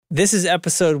This is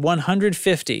episode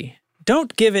 150.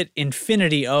 Don't give it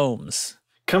infinity ohms.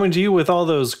 Coming to you with all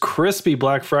those crispy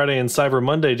Black Friday and Cyber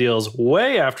Monday deals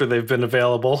way after they've been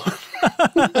available.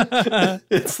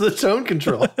 It's the tone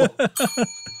control.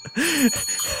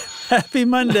 Happy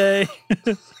Monday.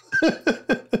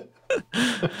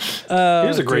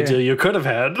 Here's a great deal you could have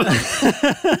had.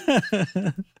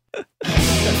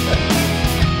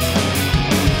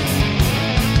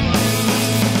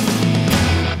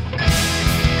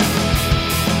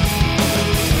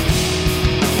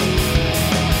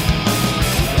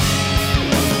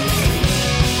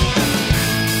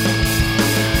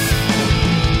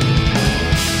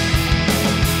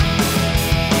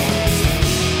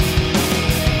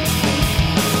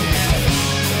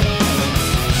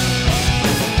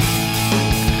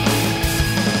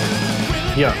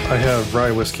 Yeah, I have rye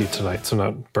whiskey tonight, so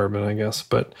not bourbon, I guess.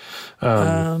 But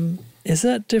is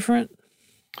that different?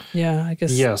 Yeah, I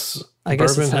guess. Yes, I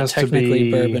guess bourbon it's not has technically to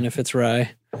be, bourbon if it's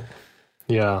rye.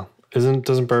 Yeah,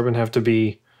 doesn't bourbon have to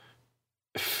be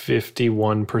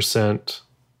 51%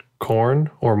 corn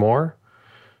or more?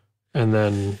 And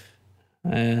then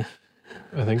I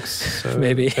think so.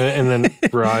 Maybe. And then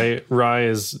rye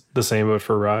is the same, but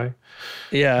for rye.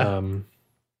 Yeah.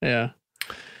 Yeah.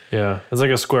 Yeah, it's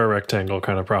like a square rectangle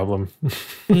kind of problem.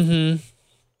 Mm-hmm.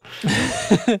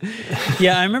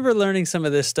 Yeah, I remember learning some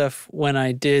of this stuff when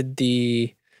I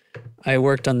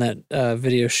worked on that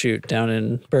video shoot down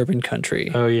in Bourbon Country.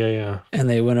 Oh, yeah. And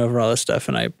they went over all this stuff,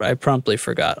 and I promptly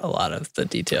forgot a lot of the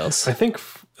details. I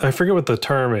forget what the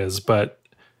term is, but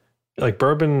like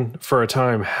bourbon for a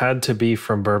time had to be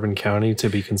from Bourbon County to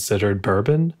be considered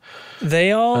bourbon.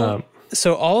 They all,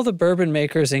 so all the bourbon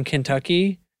makers in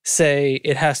Kentucky say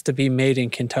it has to be made in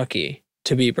Kentucky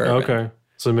to be bourbon. Okay.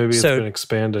 So maybe it's been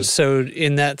expanded. So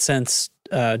in that sense,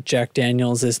 Jack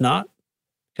Daniels is not,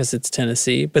 because it's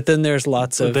Tennessee. But then there's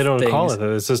lots of they don't things. call it that.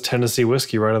 It says Tennessee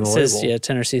whiskey right on the label. It says,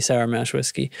 Tennessee Sour Mash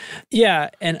Whiskey. Yeah,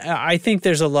 and I think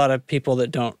there's a lot of people that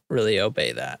don't really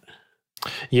obey that.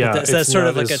 Yeah. That's sort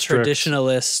of like a strict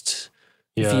traditionalist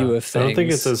view of things. I don't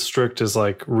think it's as strict as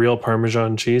like real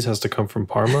Parmesan cheese has to come from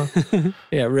Parma.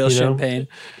 Yeah, real Champagne.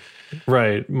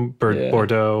 Right,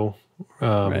 Bordeaux,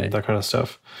 that kind of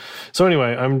stuff. So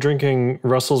anyway, I'm drinking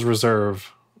Russell's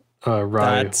Reserve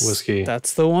rye whiskey.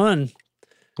 That's the one.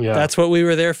 Yeah, that's what we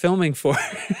were there filming for.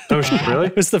 Oh, really?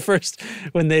 It was the first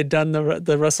when they'd done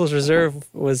the Russell's Reserve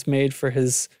was made for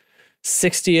his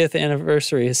 60th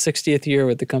anniversary, his 60th year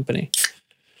with the company.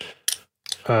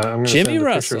 I'm Jimmy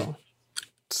Russell.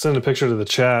 Send a picture to the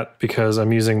chat because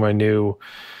I'm using my new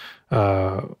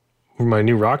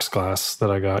rocks glass that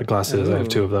I got. Glasses, I have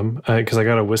two of them because I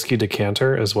got a whiskey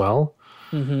decanter as well.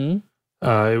 Mm-hmm.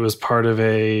 It was part of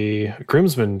a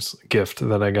groomsman's gift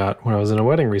that I got when I was in a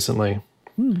wedding recently.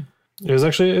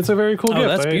 It's a very cool gift.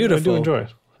 That's beautiful. I do enjoy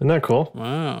it. Isn't that cool?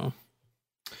 Wow.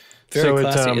 Very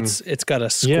classy. It's got a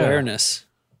squareness.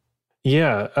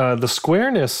 Yeah. The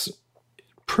squareness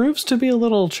proves to be a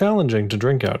little challenging to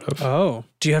drink out of. Oh,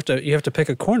 you have to pick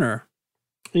a corner?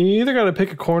 You either got to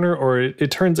pick a corner or it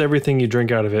turns everything you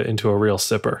drink out of it into a real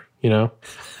sipper, you know?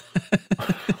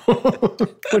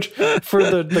 Which, for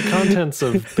the contents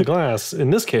of the glass, in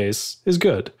this case, is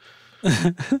good.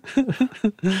 I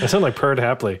sound like Perd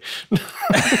Hapley.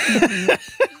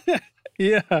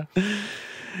 Yeah.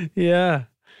 Yeah.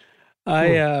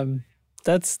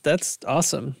 That's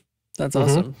awesome. That's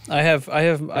awesome. I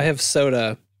have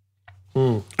soda.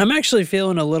 I'm actually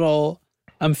feeling a little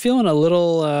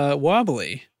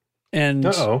wobbly.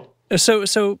 And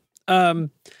so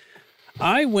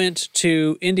I went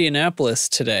to Indianapolis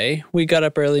today. We got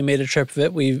up early, made a trip of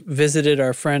it. We visited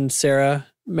our friend Sarah,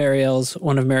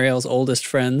 one of Marielle's oldest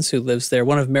friends who lives there.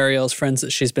 One of Marielle's friends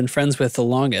that she's been friends with the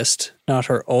longest, not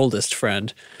her oldest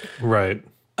friend. Right.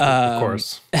 Of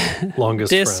course.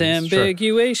 Longest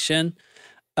disambiguation. Sure.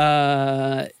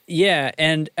 Yeah,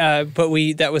 and but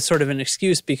that was sort of an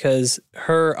excuse because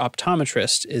her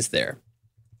optometrist is there.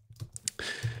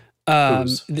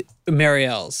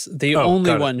 Marielle's, the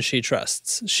only one she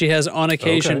trusts. She has on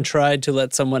occasion tried to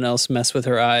let someone else mess with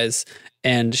her eyes,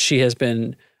 and she has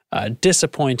been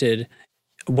disappointed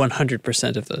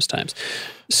 100% of those times.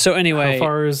 So anyway, how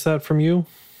far is that from you?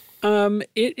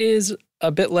 It is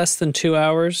a bit less than 2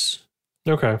 hours.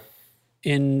 Okay.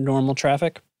 In normal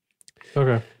traffic.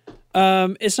 Okay.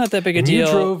 It's not that big a deal.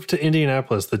 You drove to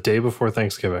Indianapolis the day before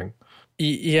Thanksgiving.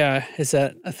 Yeah, is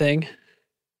that a thing?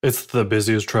 It's the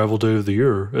busiest travel day of the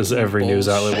year, as every news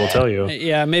outlet will tell you.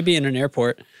 Yeah, maybe in an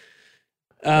airport.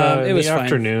 It was in the fine.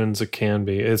 Afternoons, it can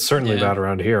be. It's certainly bad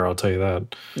around here, I'll tell you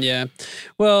that. Yeah.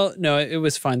 Well, no, it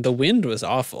was fine. The wind was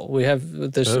awful. We had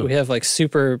like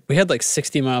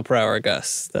 60-mile-per-hour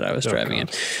gusts that I was driving in.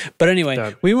 But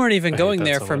anyway, we weren't even going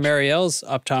there for Marielle's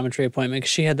optometry appointment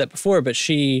because she had that before, but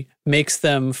she makes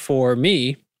them for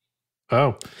me.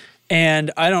 Oh. And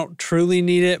I don't truly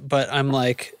need it, but I'm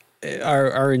like,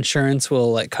 our insurance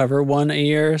will like cover one a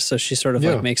year, so she sort of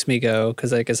like makes me go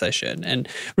because I guess I should. And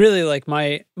really, like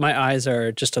my eyes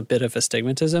are just a bit of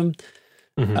astigmatism,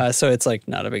 so it's like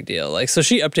not a big deal. Like, so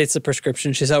she updates the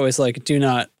prescription. She's always like, "Do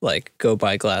not like go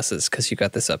buy glasses because you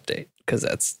got this update because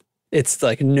it's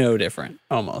like no different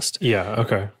almost." Yeah.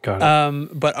 Okay. Got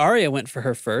it. But Aria went for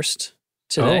her first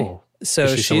today. Oh, so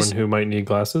is she someone who might need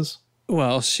glasses?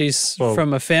 Well, she's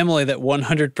from a family that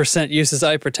 100% uses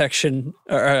eye protection,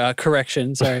 or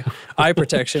correction, sorry, eye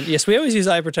protection. Yes, we always use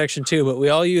eye protection too, but we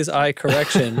all use eye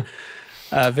correction,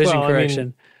 vision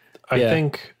correction. I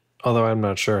think, although I'm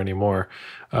not sure anymore,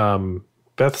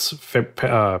 Beth's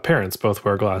parents both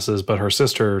wear glasses, but her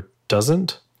sister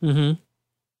doesn't. Mm-hmm.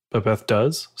 But Beth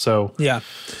does. So yeah.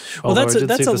 Well, that's I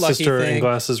did see the sister in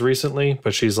glasses recently,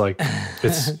 but she's like,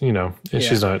 it's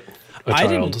she's not a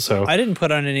child. I didn't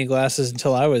put on any glasses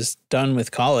until I was done with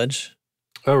college.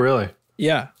 Oh, really?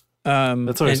 Yeah.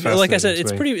 That's always fascinating. Like I said,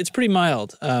 it's pretty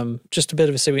mild. Just a bit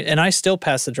of a and I still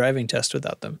pass the driving test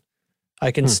without them.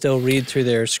 I can still read through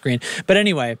their screen. But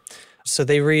anyway, so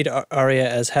they read Aria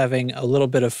as having a little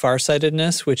bit of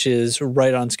farsightedness, which is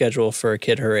right on schedule for a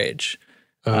kid her age.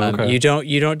 Okay. You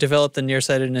don't develop the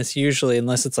nearsightedness usually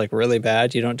unless it's like really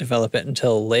bad. You don't develop it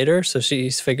until later. So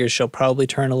she figures she'll probably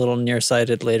turn a little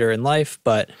nearsighted later in life.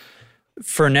 But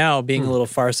for now, being a little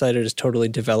farsighted is totally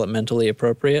developmentally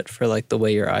appropriate for like the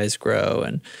way your eyes grow,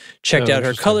 and checked out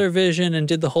her color vision and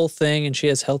did the whole thing. And she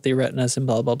has healthy retinas and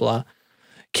blah, blah, blah.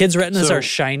 Kids' retinas are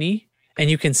shiny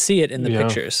and you can see it in the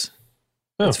pictures.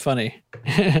 Oh. It's funny.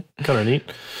 Kind of neat.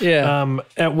 Yeah.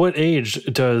 At what age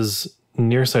does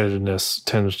nearsightedness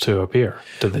tends to appear?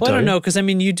 Did they tell you? I don't know, because I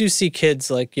mean, you do see kids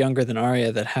like younger than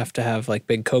Aria that have to have like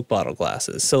big Coke bottle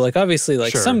glasses. So like obviously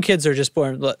like some kids are just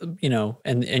born, you know,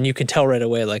 and you can tell right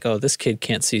away like, oh, this kid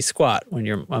can't see squat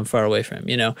when I'm far away from him,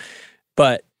 you know.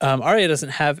 But Aria doesn't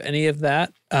have any of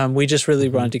that. We just really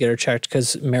wanted to get her checked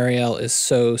because Marielle is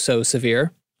so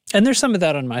severe. And there's some of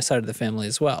that on my side of the family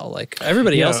as well. Like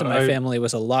everybody else in my family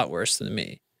was a lot worse than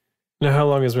me. Now, how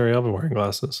long has Marielle been wearing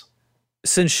glasses?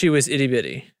 Since she was itty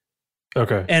bitty.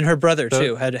 Okay. And her brother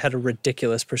too had a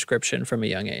ridiculous prescription from a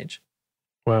young age.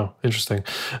 Wow, interesting.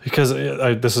 Because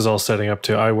this is all setting up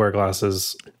to I wear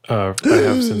glasses. I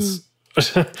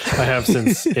have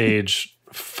since age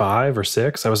 5 or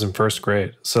 6. I was in first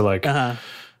grade, so like,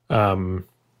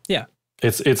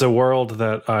 it's a world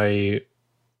that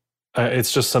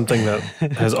it's just something that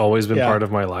has always been part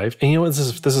of my life. And you know what?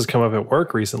 This has come up at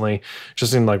work recently,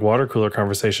 just in like water cooler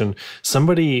conversation.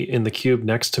 Somebody in the cube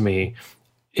next to me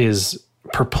is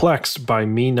perplexed by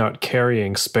me not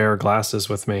carrying spare glasses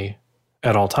with me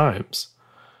at all times,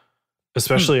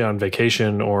 especially on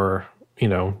vacation or, you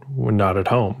know, when not at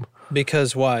home.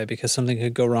 Because why? Because something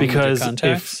could go wrong with your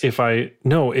contacts? If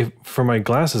for my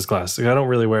glasses, I don't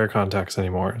really wear contacts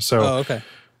anymore. So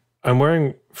I'm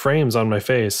wearing frames on my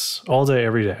face all day,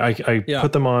 every day. I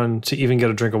put them on to even get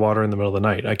a drink of water in the middle of the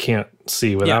night. I can't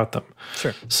see without them.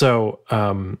 Sure. So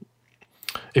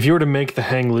if you were to make the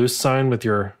hang loose sign with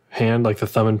your hand, like the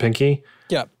thumb and pinky,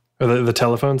 or the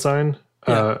telephone sign,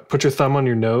 put your thumb on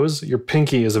your nose. Your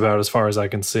pinky is about as far as I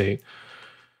can see.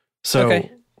 So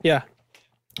yeah.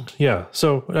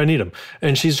 So I need them.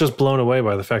 And she's just blown away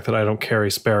by the fact that I don't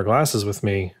carry spare glasses with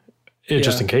me.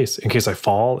 Just in case I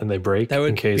fall and they break, that would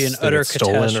in case be an they utter get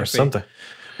stolen or something.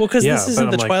 Well, because this isn't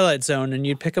the Twilight Zone, and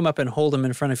you'd pick them up and hold them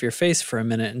in front of your face for a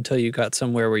minute until you got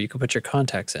somewhere where you could put your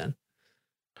contacts in.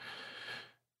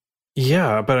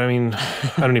 Yeah, but I mean,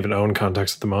 I don't even own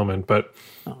contacts at the moment. But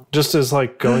just as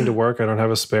like going to work, I don't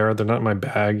have a spare. They're not in my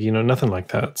bag, you know, nothing like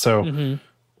that. So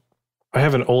I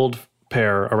have an old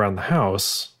pair around the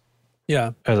house.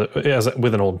 Yeah, as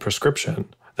with an old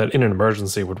prescription that in an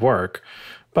emergency would work,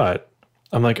 but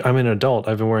I'm an adult.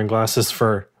 I've been wearing glasses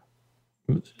for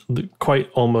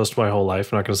quite almost my whole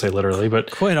life. I'm not going to say literally,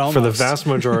 but for the vast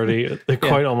majority,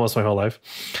 quite almost my whole life.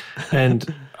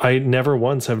 And I never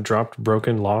once have dropped,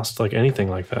 broken, lost, like anything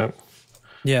like that.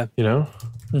 Yeah. You know?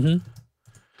 Mm-hmm.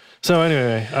 So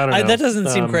anyway, I don't know. That doesn't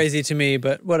seem crazy to me,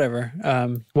 but whatever.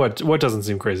 What doesn't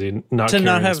seem crazy? Not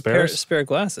have spare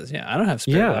glasses. Yeah, I don't have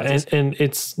spare glasses. Yeah, and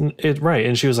it's right.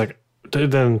 And she was like,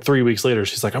 then 3 weeks later,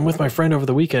 she's like, I'm with my friend over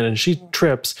the weekend, and she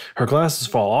trips, her glasses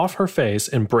fall off her face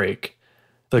and break.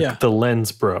 The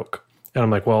lens broke. And I'm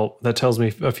like, well, that tells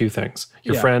me a few things.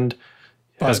 Your friend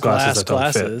has glasses that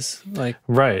don't fit. Like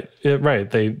right.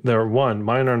 They're one,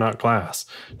 mine are not glass.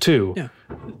 Two,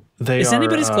 is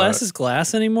anybody's glasses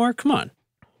glass anymore? Come on.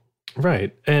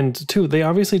 Right. And two, they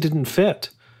obviously didn't fit.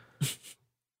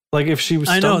 Like if she was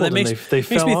stumbled and they fell off.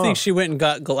 Makes me think she went and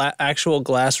got actual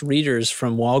glass readers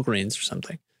from Walgreens or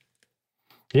something.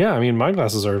 Yeah, I mean, my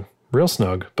glasses are real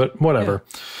snug, but whatever.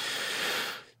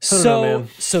 Yeah.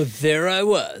 So there I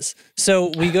was. So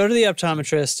we go to the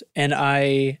optometrist,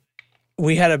 and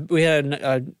we had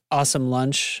an awesome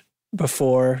lunch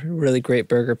before, really great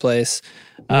burger place.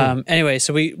 Anyway,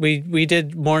 so we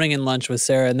did morning and lunch with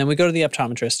Sarah, and then we go to the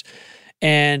optometrist,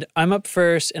 and I'm up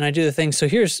first, and I do the thing. So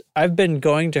I've been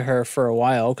going to her for a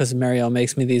while because Marielle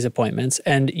makes me these appointments,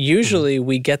 and usually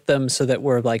we get them so that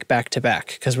we're like back to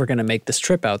back because we're going to make this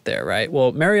trip out there, right?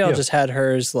 Well, Marielle just had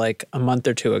hers like a month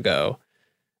or two ago,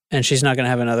 and she's not going to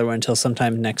have another one until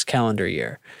sometime next calendar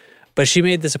year. But she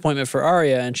made this appointment for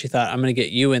Aria, and she thought, I'm going to get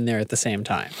you in there at the same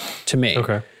time to me.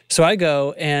 Okay. So I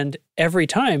go, and every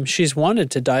time she's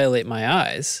wanted to dilate my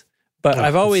eyes, but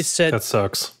I've always said... That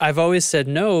sucks. I've always said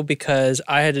no because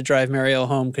I had to drive Marielle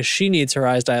home because she needs her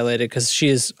eyes dilated because she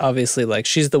is obviously like,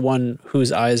 she's the one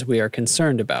whose eyes we are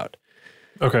concerned about.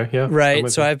 Okay, yeah. Right.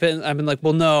 So I've been like,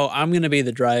 well, no, I'm going to be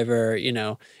the driver. You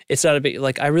know, it's not a big,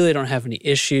 like, I really don't have any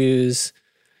issues.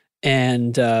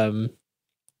 And,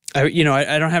 I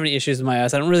don't have any issues with my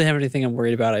eyes. I don't really have anything I'm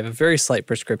worried about. I have a very slight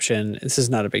prescription. This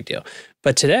is not a big deal.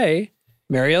 But today,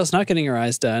 Marielle's not getting her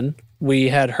eyes done. We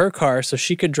had her car so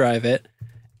she could drive it.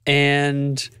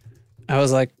 And I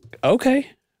was like, okay,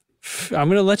 I'm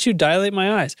going to let you dilate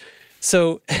my eyes.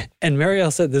 So, and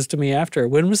Marielle said this to me after,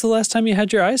 when was the last time you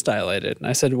had your eyes dilated? And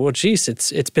I said, well, geez,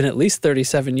 it's been at least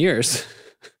 37 years.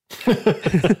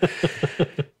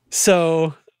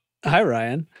 So, hi,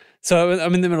 Ryan. So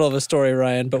I'm in the middle of a story,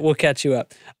 Ryan, but we'll catch you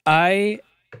up. I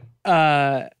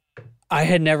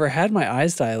had never had my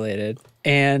eyes dilated,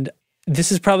 and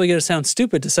this is probably going to sound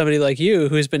stupid to somebody like you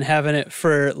who's been having it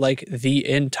for like the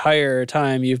entire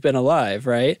time you've been alive,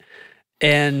 right?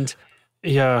 And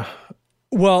yeah,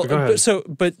 well,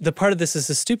 but the part of this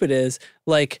is stupid is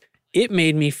like it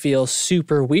made me feel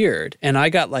super weird, and I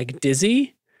got like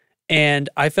dizzy, and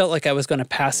I felt like I was going to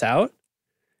pass out.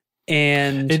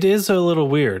 And it is a little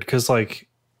weird because, like,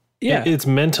 it's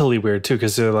mentally weird too.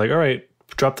 Because they're like, "All right,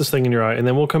 drop this thing in your eye, and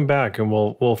then we'll come back and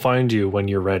we'll find you when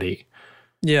you're ready."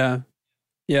 Yeah.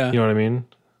 You know what I mean?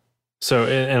 So,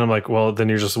 and I'm like, well, then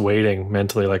you're just waiting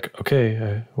mentally, like,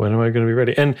 okay, when am I going to be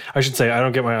ready? And I should say, I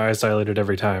don't get my eyes dilated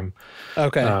every time.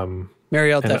 Okay.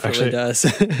 Marielle definitely does.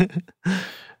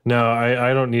 No,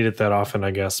 I don't need it that often,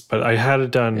 I guess. But I had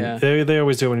it done. Yeah. They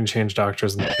always do it when you change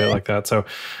doctors and shit like that. So,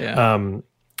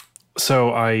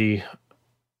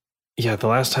 the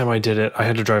last time I did it, I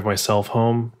had to drive myself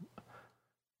home,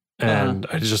 and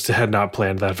I just had not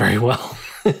planned that very well.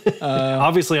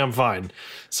 Obviously, I'm fine.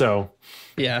 So,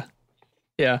 yeah.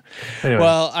 Anyway.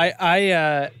 Well,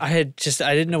 I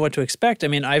didn't know what to expect. I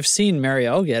mean, I've seen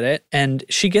Marielle get it, and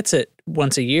she gets it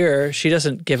once a year. She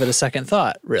doesn't give it a second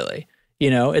thought, really.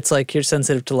 You know, it's like you're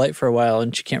sensitive to light for a while,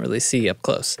 and she can't really see up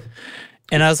close.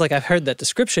 And I was like, I've heard that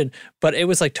description, but it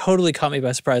was like totally caught me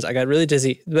by surprise. I got really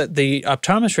dizzy. But the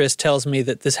optometrist tells me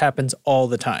that this happens all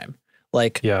the time.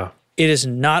 Like, it is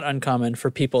not uncommon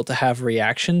for people to have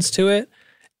reactions to it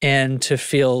and to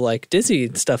feel like dizzy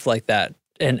and stuff like that.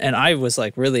 And I was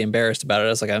like really embarrassed about it. I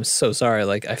was like, I'm so sorry.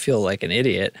 Like, I feel like an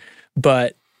idiot.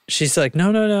 But she's like,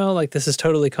 no. Like, this is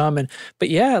totally common.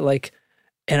 But yeah, like,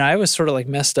 and I was sort of like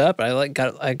messed up. I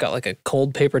got like a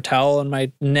cold paper towel on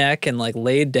my neck and like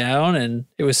laid down, and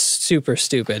it was super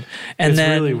stupid. And it's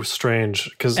then really strange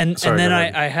because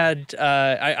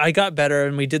I got better,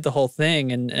 and we did the whole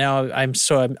thing, and now I'm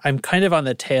kind of on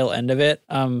the tail end of it.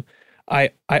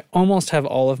 I almost have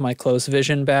all of my close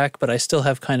vision back, but I still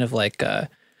have kind of like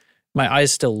my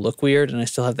eyes still look weird, and I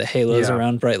still have the halos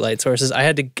around bright light sources.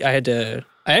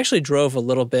 I actually drove a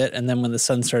little bit, and then when the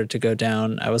sun started to go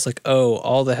down, I was like, oh,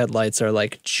 all the headlights are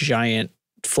like giant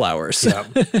flowers.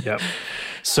 Yeah.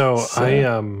 So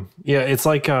it's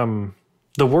like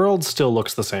the world still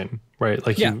looks the same, right?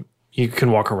 Like you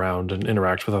can walk around and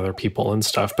interact with other people and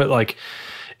stuff, but like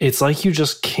it's like you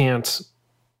just can't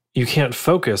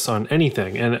focus on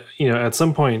anything. And you know, at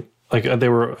some point, like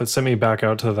they sent me back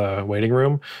out to the waiting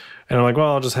room, and I'm like,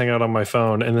 well, I'll just hang out on my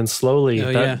phone, and then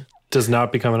slowly does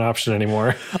not become an option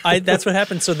anymore. That's what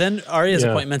happened. So then Aria's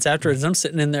appointments afterwards, I'm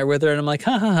sitting in there with her, and I'm like,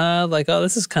 ha, like, oh,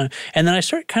 this is kind of, and then I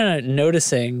start kind of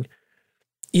noticing,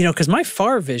 you know, because my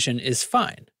far vision is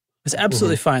fine. was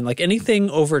absolutely fine. Like anything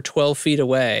over 12 feet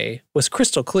away was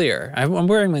crystal clear. I'm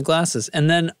wearing my glasses. And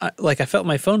then I felt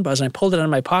my phone buzz and I pulled it out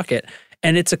of my pocket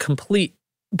and it's a complete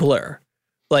blur.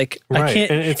 Like I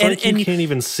can't, and it's like you can't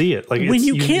even see it. Like when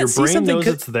you can't your see brain something, knows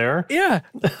it's there. Yeah,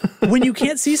 when you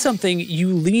can't see something, you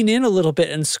lean in a little bit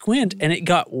and squint, and it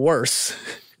got worse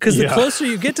because the closer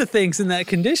you get to things in that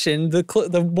condition,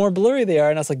 the more blurry they are.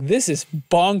 And I was like, this is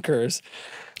bonkers.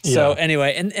 So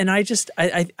anyway, and I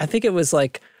think it was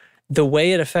like the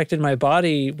way it affected my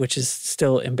body, which is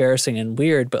still embarrassing and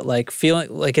weird, but like feeling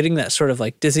like getting that sort of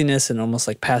like dizziness and almost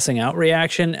like passing out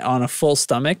reaction on a full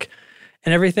stomach.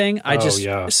 And everything,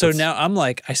 so now I'm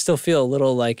like, I still feel a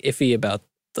little like iffy about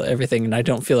everything, and I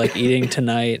don't feel like eating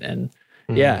tonight, and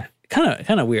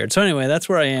kind of weird. So anyway, that's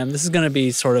where I am. This is going to be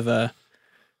sort of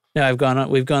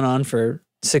we've gone on for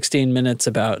 16 minutes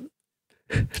about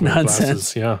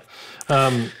nonsense.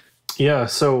 Glasses,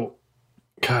 So,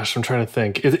 gosh, I'm trying to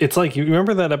think. It's like, you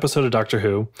remember that episode of Doctor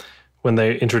Who when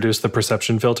they introduced the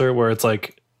perception filter, where it's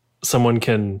like someone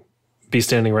can be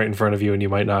standing right in front of you and you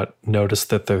might not notice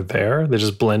that they're there. They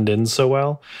just blend in so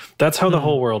well. That's how the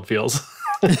whole world feels.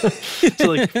 So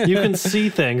like you can see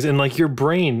things and like your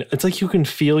brain, it's like you can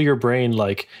feel your brain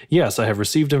like, yes, I have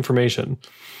received information.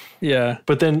 Yeah.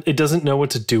 But then it doesn't know what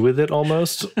to do with it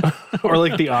almost. Or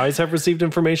like the eyes have received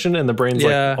information and the brain's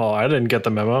like, oh, I didn't get the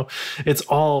memo.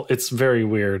 It's very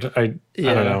weird. I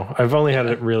don't know. I've only had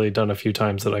it really done a few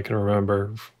times that I can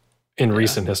remember in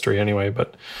recent history anyway,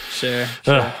 but Sure.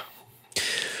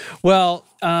 Well,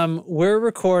 we're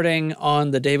recording on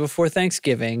the day before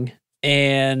Thanksgiving,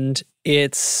 and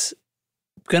it's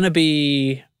going to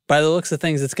be, by the looks of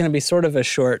things, it's going to be sort of a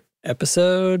short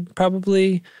episode,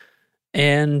 probably.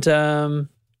 And,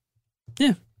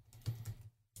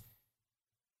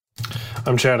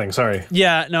 I'm chatting. Sorry.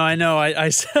 Yeah, no, I know. I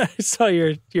saw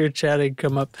your chatting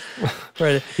come up.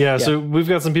 Right. Yeah, so we've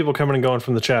got some people coming and going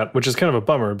from the chat, which is kind of a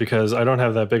bummer because I don't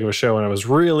have that big of a show, and I was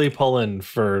really pulling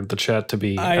for the chat to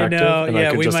be active, and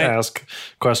I could just ask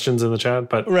questions in the chat.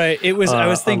 But right, it was. I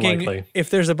was thinking unlikely.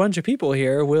 If there's a bunch of people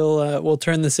here, we'll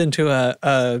turn this into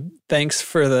a thanks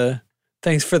for the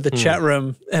chat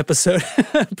room episode,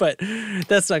 but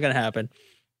that's not going to happen.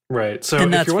 Right. So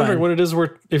if you're wondering what it is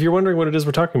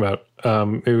we're talking about,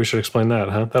 maybe we should explain that,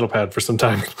 huh? That'll pad for some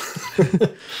time.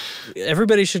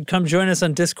 Everybody should come join us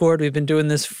on Discord. We've been doing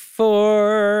this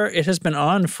it has been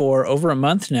on for over a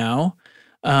month now.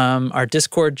 Our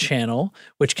Discord channel,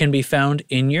 which can be found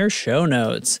in your show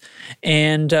notes.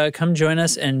 And come join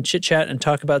us and chit-chat and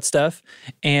talk about stuff.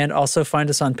 And also find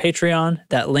us on Patreon.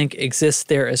 That link exists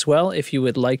there as well. If you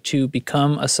would like to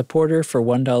become a supporter for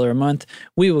 $1 a month,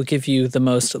 we will give you the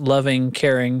most loving,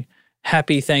 caring,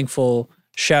 happy, thankful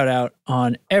shout-out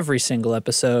on every single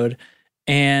episode.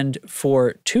 And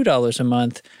for $2 a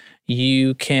month,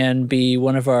 you can be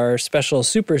one of our special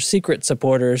super secret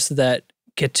supporters that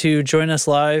get to join us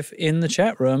live in the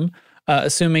chat room,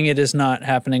 assuming it is not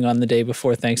happening on the day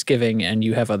before Thanksgiving and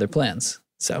you have other plans.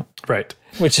 So right,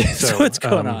 which is what's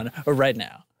going on right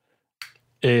now.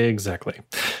 Exactly.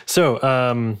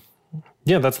 So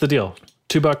that's the deal.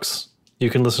 $2. You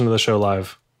can listen to the show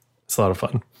live. It's a lot of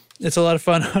fun. It's a lot of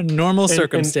fun on normal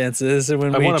circumstances and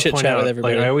when we chit-chat with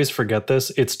everybody. Like, I always forget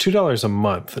this. It's $2 a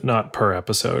month, not per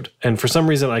episode. And for some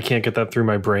reason, I can't get that through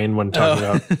my brain when talking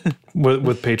about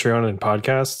with Patreon and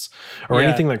podcasts or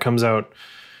anything that comes out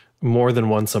more than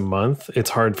once a month.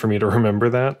 It's hard for me to remember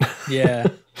that. Yeah.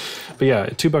 But yeah,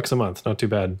 $2 a month, not too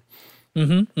bad.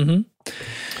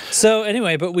 So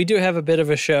anyway, but we do have a bit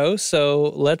of a show.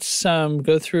 So let's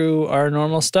go through our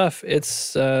normal stuff.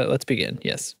 Let's begin.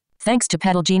 Yes. Thanks to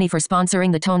Pedal Genie for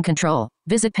sponsoring the tone control.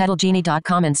 Visit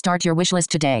pedalgenie.com and start your wishlist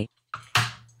today.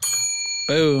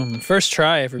 Boom. First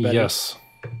try, everybody. Yes.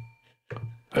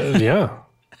 Yeah.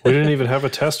 We didn't even have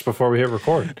a test before we hit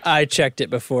record. I checked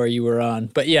it before you were on.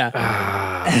 But yeah,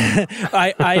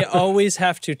 I always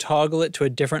have to toggle it to a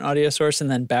different audio source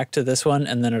and then back to this one,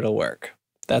 and then it'll work.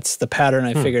 That's the pattern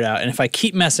I figured out. And if I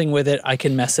keep messing with it, I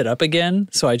can mess it up again.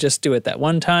 So I just do it that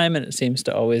one time, and it seems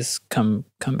to always come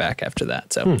back after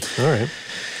that. So, all right.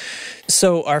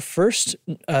 So our first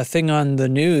thing on the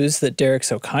news that Derek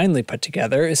so kindly put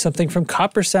together is something from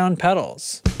Copper Sound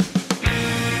Pedals.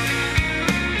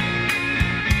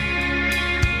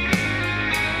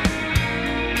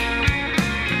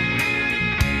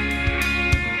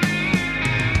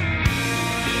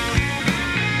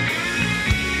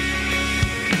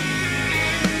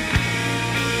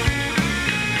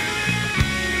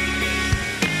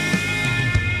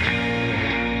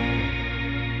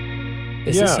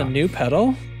 Is this a new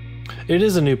pedal? It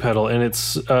is a new pedal, and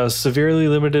it's a severely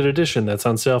limited edition that's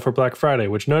on sale for Black Friday,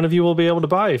 which none of you will be able to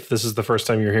buy if this is the first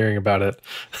time you're hearing about it.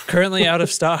 Currently out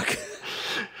of stock.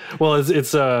 Well, it's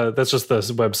that's just the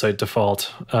website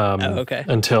default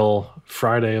until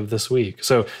Friday of this week.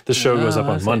 So the show goes up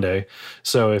on Monday.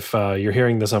 So if you're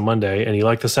hearing this on Monday and you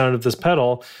like the sound of this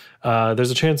pedal,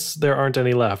 there's a chance there aren't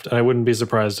any left. And I wouldn't be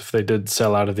surprised if they did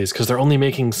sell out of these because they're only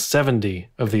making 70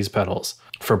 of these pedals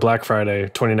for Black Friday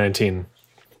 2019.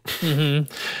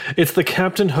 Mm-hmm. It's the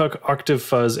Captain Hook Octave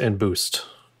Fuzz and Boost.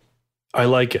 I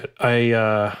like it.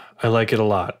 I like it a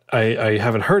lot. I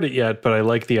haven't heard it yet, but I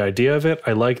like the idea of it.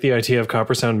 I like the idea of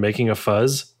Copper Sound making a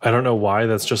fuzz. I don't know why.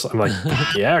 That's just, I'm like,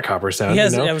 yeah, Copper Sound.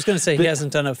 I was going to say he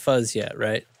hasn't done a fuzz yet,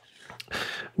 right?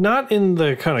 Not in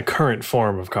the kind of current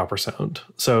form of Copper Sound.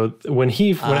 So when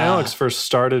Alex first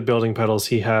started building pedals,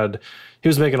 he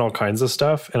was making all kinds of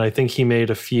stuff, and I think he made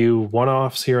a few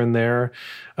one-offs here and there.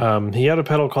 He had a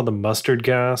pedal called the Mustard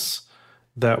Gas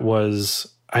that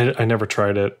was, I never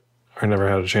tried it. I never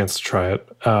had a chance to try it.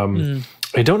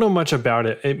 I don't know much about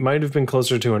it. It might have been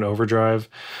closer to an overdrive,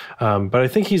 but I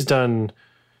think he's done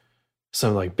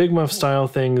some like Big Muff style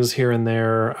things here and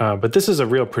there. But this is a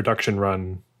real production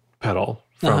run pedal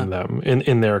from them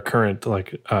in their current,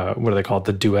 like, what do they call it?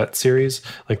 The Duet series?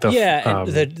 Like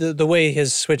the way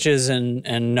his switches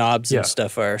and knobs and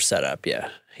stuff are set up. Yeah.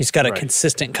 He's got a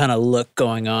consistent kind of look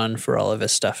going on for all of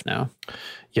his stuff now.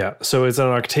 Yeah, so it's an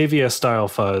Octavia style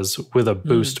fuzz with a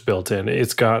boost built in.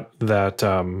 It's got that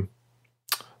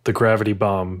the Gravity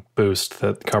Bomb boost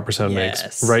that Copper Sound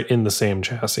makes right in the same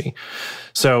chassis.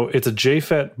 So it's a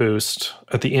JFET boost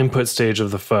at the input stage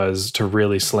of the fuzz to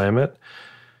really slam it.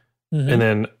 Mm-hmm. And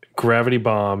then Gravity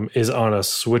Bomb is on a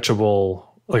switchable,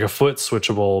 like a foot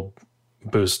switchable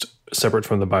boost separate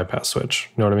from the bypass switch.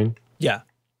 You know what I mean? Yeah.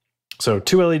 So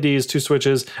 2 LEDs, 2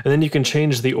 switches, and then you can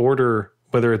change the order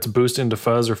whether it's boost into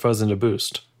fuzz or fuzz into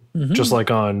boost, just like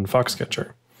on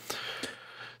Foxcatcher.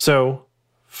 So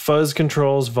fuzz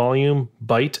controls volume,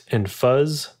 bite, and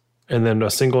fuzz, and then a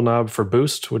single knob for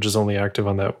boost, which is only active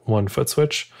on that one foot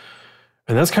switch.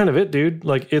 And that's kind of it, dude.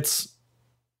 Like it's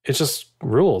just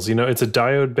rules. You know, it's a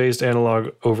diode-based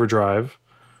analog overdrive.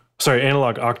 Sorry,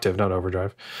 analog octave, not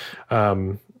overdrive.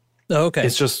 Okay.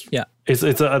 It's just it's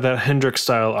that Hendrix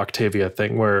style Octavia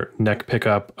thing where neck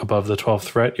pickup above the 12th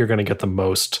fret, you're going to get the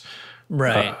most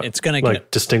it's going to like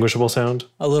get distinguishable sound.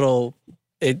 A little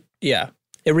it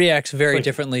reacts very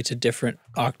differently to different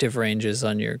octave ranges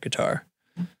on your guitar.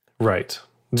 Right.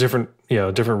 Different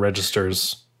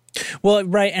registers. Well,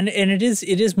 right, and it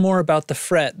is more about the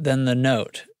fret than the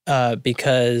note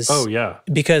because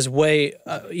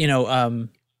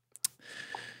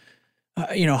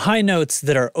high notes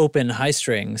that are open high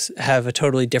strings have a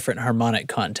totally different harmonic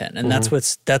content, and that's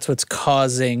what's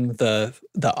causing the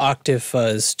octave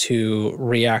fuzz to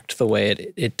react the way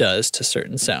it does to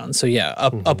certain sounds. So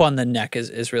up on the neck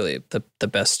is really the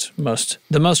best,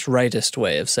 the most rightest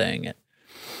way of saying it.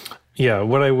 Yeah,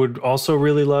 what I would also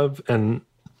really love, and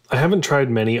I haven't tried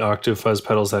many octave fuzz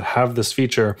pedals that have this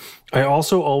feature. I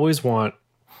also always want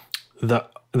the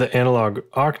analog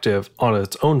octave on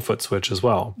its own foot switch as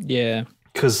well. Yeah.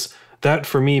 Because that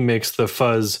for me makes the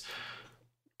fuzz,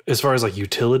 as far as like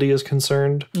utility is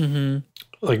concerned,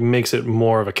 like makes it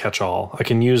more of a catch-all. I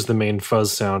can use the main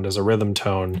fuzz sound as a rhythm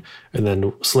tone and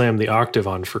then slam the octave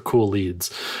on for cool leads.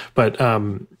 But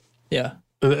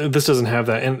this doesn't have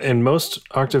that. And most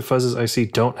octave fuzzes I see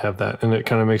don't have that. And it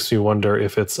kind of makes me wonder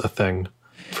if it's a thing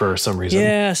for some reason.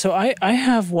 Yeah, so I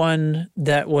have one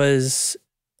that was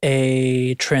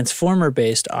a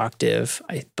transformer-based octave,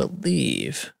 I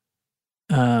believe.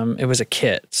 It was a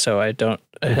kit, so I'd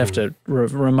have to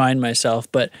remind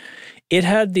myself, but it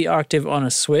had the octave on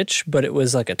a switch, but it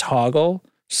was like a toggle.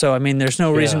 So, I mean, there's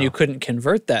no reason you couldn't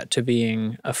convert that to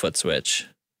being a foot switch.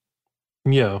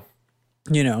 Yeah.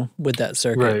 You know, with that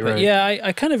circuit. Right, but yeah,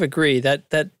 I kind of agree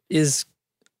that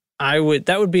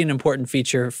would be an important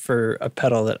feature for a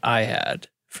pedal that I had,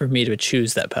 for me to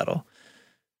choose that pedal.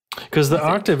 Because the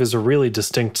octave is a really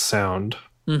distinct sound,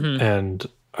 and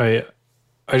I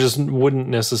just wouldn't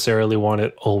necessarily want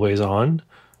it always on,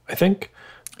 I think.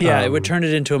 Yeah, it would turn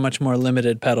it into a much more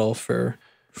limited pedal for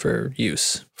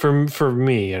use. For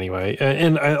me, anyway.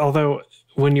 And although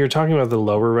when you're talking about the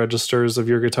lower registers of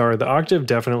your guitar, the octave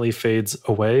definitely fades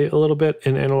away a little bit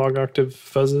in analog octave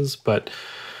fuzzes, but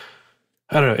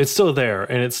I don't know, it's still there,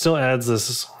 and it still adds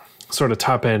this sort of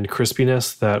top-end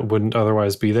crispiness that wouldn't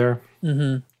otherwise be there.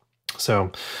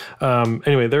 So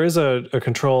anyway, there is a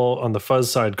control on the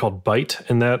fuzz side called Bite,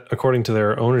 and that, according to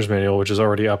their owner's manual, which is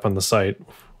already up on the site,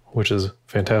 which is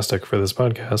fantastic for this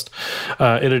podcast.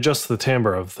 It adjusts the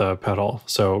timbre of the pedal.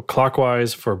 So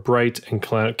clockwise for bright and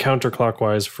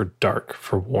counterclockwise for dark,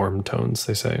 for warm tones,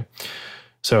 they say.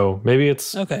 So maybe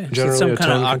it's generally so some a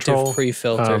kind of tone octave control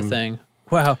pre-filter thing.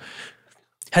 Wow.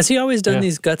 Has he always done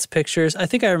these Guts pictures? I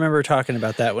think I remember talking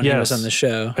about that when he was on the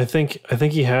show. I think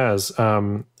he has.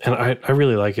 And I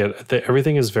really like it.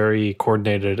 Everything is very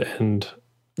coordinated, and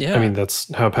I mean,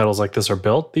 that's how pedals like this are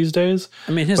built these days.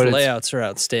 I mean, his layouts are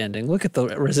outstanding. Look at the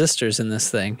resistors in this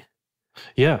thing.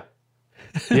 Yeah.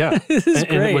 Yeah. This is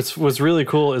great. And what's really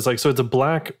cool is so it's a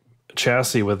black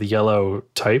chassis with yellow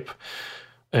type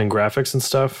and graphics and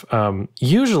stuff.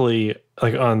 Usually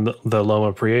like on the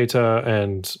Loma Prieta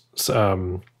and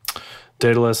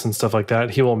Daedalus and stuff like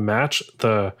that, he will match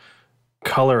the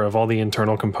color of all the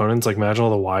internal components, like match all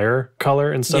the wire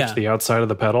color and stuff to the outside of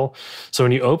the pedal. So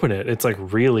when you open it, it's like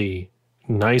really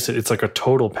nice. It's like a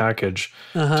total package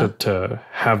to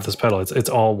have this pedal. It's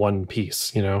all one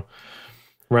piece,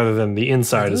 rather than the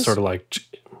inside is sort of like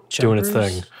doing its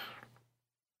thing.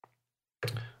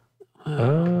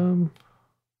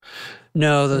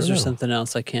 No, those are something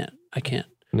else. I can't.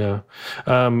 No.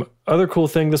 Other cool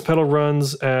thing, this pedal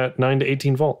runs at 9 to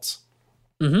 18 volts.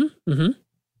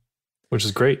 Which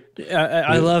is great.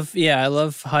 I love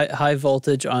high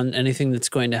voltage on anything that's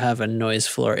going to have a noise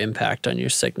floor impact on your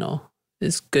signal.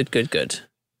 Is good.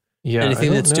 Yeah.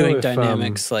 Anything that's doing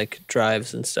dynamics like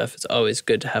drives and stuff, it's always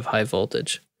good to have high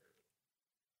voltage.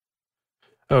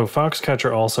 Oh,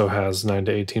 Foxcatcher also has 9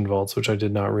 to 18 volts, which I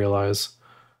did not realize.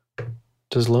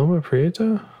 Does Loma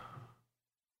Prieta?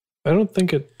 I don't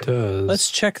think it does.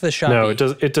 Let's check the shop. No, it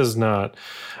does. It does not.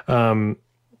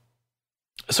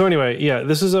 So anyway,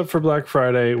 this is up for Black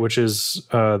Friday, which is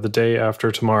the day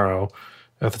after tomorrow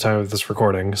at the time of this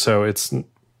recording. So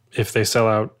if they sell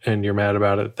out and you're mad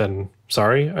about it, then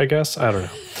sorry, I guess. I don't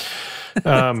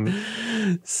know.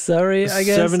 Sorry, I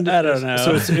guess. I don't know.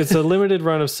 So it's a limited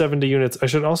run of 70 units. I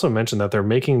should also mention that they're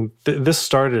making this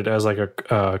started as like a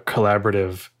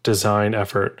collaborative design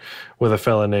effort with a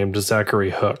fella named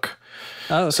Zachary Hook.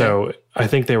 Oh, okay. So I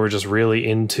think they were just really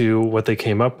into what they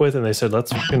came up with, and they said,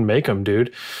 "Let's fucking make them,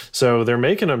 dude." So they're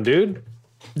making them, dude.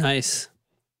 Nice.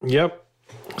 Yep.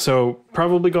 So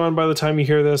probably gone by the time you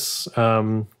hear this.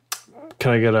 Can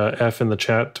I get a F in the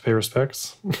chat to pay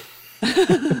respects?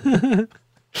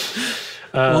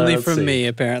 Only from me,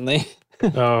 apparently.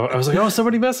 Oh, I was like,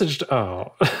 somebody messaged.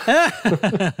 Oh.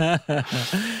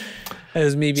 It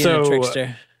was me being a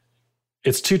trickster.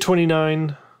 It's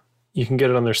 $229. You can get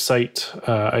it on their site.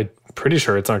 I'm pretty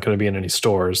sure it's not going to be in any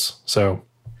stores. So,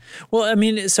 well, I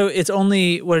mean, so it's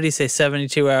only, what did he say,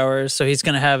 72 hours? So he's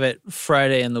going to have it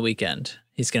Friday and the weekend.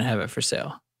 He's going to have it for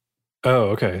sale. Oh,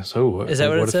 okay. So is that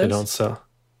what it says? If they don't sell?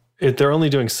 They're only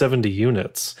doing 70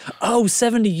 units. Oh,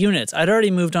 70 units. I'd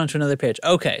already moved on to another page.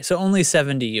 Okay, so only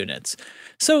 70 units.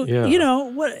 So,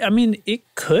 what? I mean, he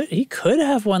could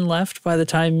have one left by the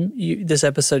time this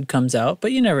episode comes out,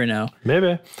 but you never know.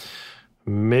 Maybe.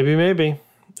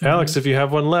 Mm-hmm. Alex, if you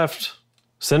have one left,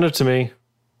 send it to me.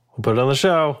 We'll put it on the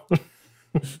show.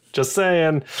 Just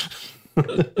saying.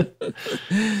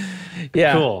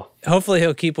 Yeah. Cool. Hopefully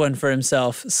he'll keep one for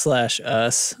himself /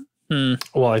 us.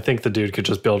 Well, I think the dude could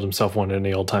just build himself one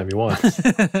any old time he wants.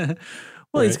 Well,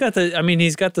 right. He's got those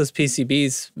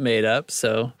PCBs made up,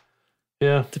 so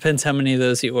yeah. Depends how many of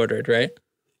those he ordered, right?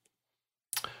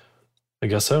 I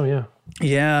guess so, yeah.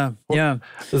 Yeah, yeah.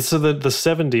 So the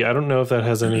 70, I don't know if that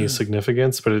has any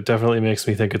significance, but it definitely makes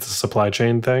me think it's a supply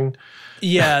chain thing.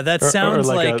 Yeah, that sounds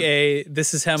like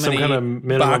this is how many kind of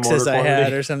boxes I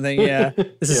had or something. Yeah.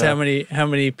 This is how many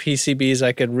PCBs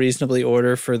I could reasonably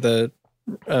order for the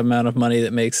amount of money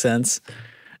that makes sense.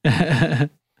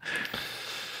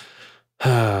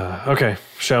 Okay,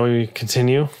 shall we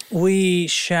continue? We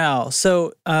shall.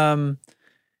 So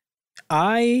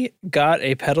I got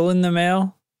a pedal in the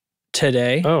mail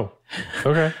today. Oh,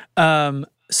 okay.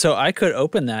 So I could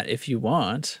open that if you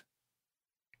want.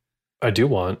 I do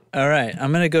want. All right,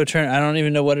 I'm going to go I don't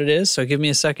even know what it is, so give me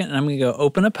a second, and I'm going to go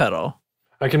open a pedal.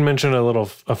 I can mention a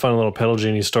fun little Pedal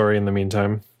Genie story in the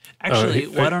meantime. Actually,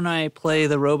 why don't I play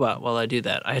the robot while I do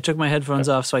that? I took my headphones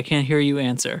off, so I can't hear you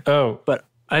answer. Oh. But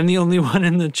I'm the only one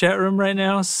in the chat room right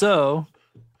now, so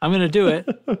I'm going to do it.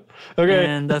 Okay.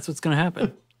 And that's what's going to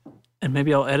happen. And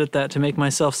maybe I'll edit that to make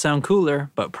myself sound cooler,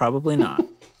 but probably not.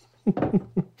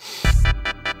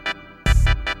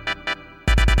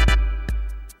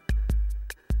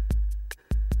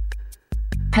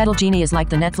 Pedal Genie is like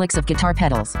the Netflix of guitar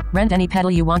pedals. Rent any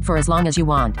pedal you want for as long as you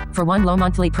want, for one low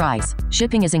monthly price.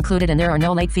 Shipping is included and there are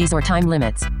no late fees or time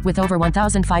limits. With over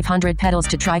 1,500 pedals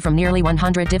to try from nearly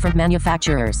 100 different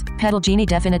manufacturers, Pedal Genie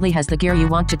definitely has the gear you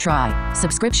want to try.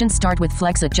 Subscriptions start with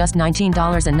Flex at just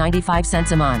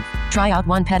 $19.95 a month. Try out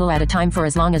one pedal at a time for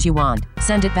as long as you want.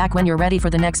 Send it back when you're ready for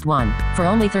the next one. For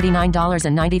only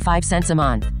 $39.95 a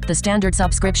month. The standard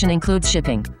subscription includes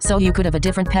shipping, so you could have a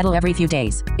different pedal every few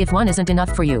days. If one isn't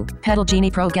enough for you, Pedal Genie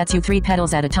Pro gets you 3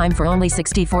 pedals at a time for only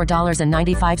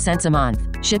 $64.95 a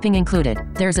month. Shipping included.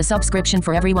 There's a subscription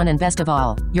for everyone, and best of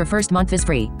all, your first month is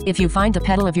free. If you find the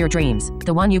pedal of your dreams,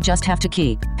 the one you just have to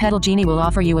keep, Pedal Genie will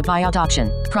offer you a buyout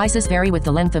option. Prices vary with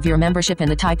the length of your membership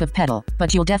and the type of pedal,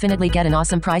 but you'll definitely get an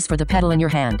awesome price for the pedal in your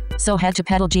hand. So head to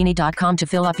pedalgenie.com to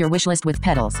fill up your wish list with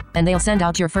pedals, and they'll send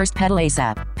out your first pedal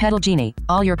ASAP. Pedal Genie,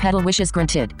 all your pedal wishes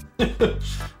granted. All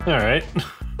right.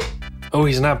 Oh,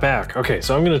 he's not back. Okay,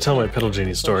 so I'm going to tell my Pedal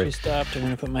Genie story. She stopped. I'm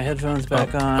going to put my headphones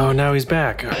back on. Oh, now he's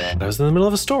back. I was in the middle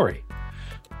of a story.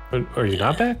 Are you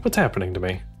not back? What's happening to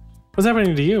me? What's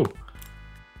happening to you?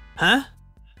 Huh?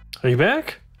 Are you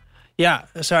back? Yeah.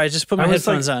 Sorry, I just put my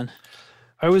headphones on.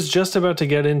 I was just about to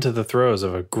get into the throes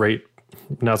of a great,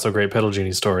 not so great Pedal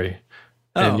Genie story.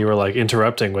 And you were like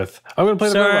interrupting with, I'm going to play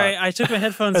the robot. Sorry, I took my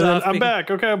headphones off. I'm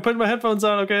back. Okay, I'm putting my headphones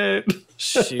on. Okay.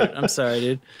 Shoot, I'm sorry,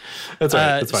 dude. That's all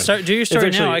right. That's fine. Do your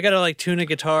story now. I got to tune a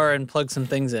guitar and plug some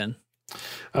things in.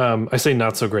 I say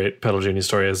not so great Pedal Genie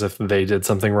story as if they did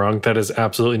something wrong. That is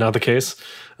absolutely not the case.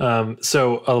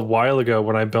 So a while ago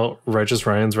when I built Righteous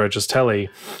Ryan's Righteous Telly,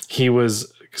 he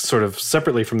was sort of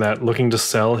separately from that looking to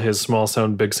sell his Small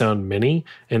Sound Big Sound Mini,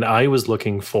 and I was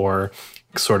looking for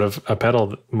sort of a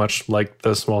pedal much like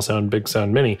the Small Sound Big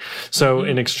Sound Mini. So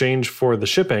in exchange for the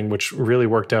shipping, which really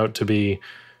worked out to be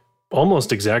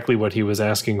almost exactly what he was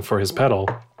asking for his pedal,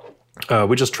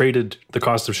 we just traded the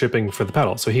cost of shipping for the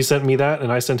pedal. So he sent me that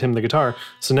and I sent him the guitar.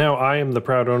 So now I am the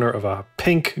proud owner of a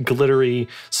pink glittery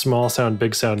Small Sound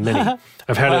Big Sound Mini.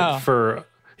 I've had it for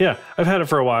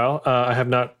a while. I have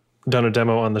not done a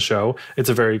demo on the show. It's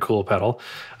a very cool pedal.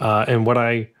 And what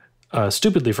I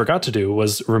stupidly forgot to do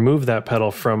was remove that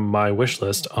pedal from my wish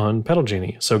list on Pedal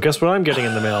Genie. So guess what I'm getting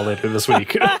in the mail later this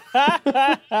week?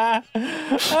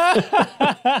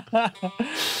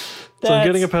 So I'm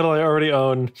getting a pedal I already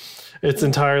own. It's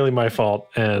entirely my fault,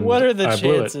 and what are the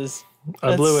chances?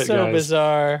 I blew it, so guys.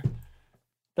 Bizarre.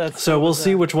 That's so we'll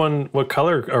see what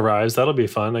color arrives. That'll be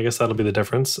fun. I guess that'll be the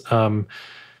difference.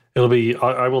 It'll be.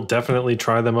 I will definitely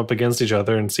try them up against each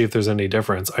other and see if there's any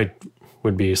difference. I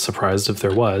would be surprised if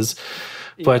there was,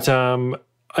 but I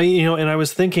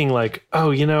was thinking like,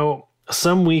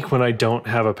 some week when I don't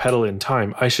have a pedal in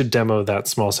time, I should demo that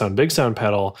Small Sound Big Sound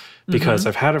pedal because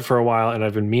I've had it for a while and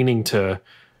I've been meaning to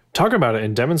talk about it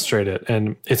and demonstrate it.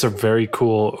 And it's a very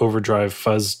cool overdrive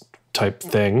fuzz type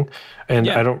thing. And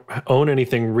I don't own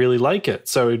anything really like it.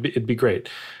 So it'd be great.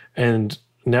 And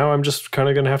now I'm just kind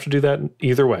of going to have to do that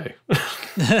either way.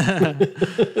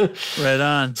 Right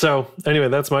on. So anyway,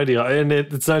 that's my deal. And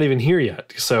it's not even here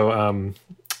yet. So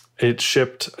it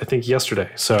shipped, I think, yesterday.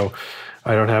 So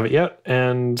I don't have it yet,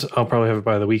 and I'll probably have it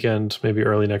by the weekend, maybe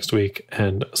early next week.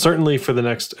 And certainly for the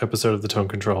next episode of the Tone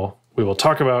Control, we will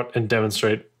talk about and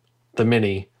demonstrate the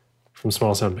Mini from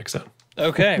Small Sound Big Sound.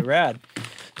 Okay, rad.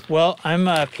 Well,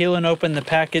 I'm peeling open the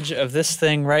package of this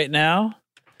thing right now,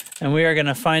 and we are going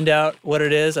to find out what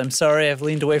it is. I'm sorry, I've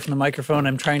leaned away from the microphone.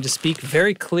 I'm trying to speak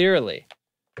very clearly.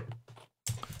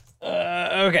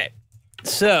 Okay,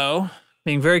 so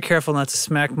being very careful not to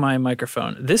smack my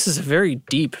microphone. This is a very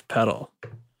deep pedal.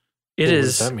 What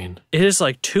does that mean? It is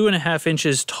like 2.5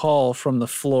 inches tall from the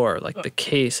floor, like the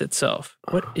case itself.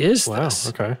 What is this? Wow,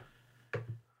 okay.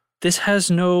 This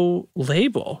has no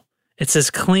label. It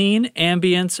says clean,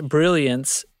 ambience,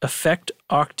 brilliance, effect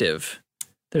octave.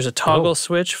 There's a toggle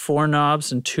switch, 4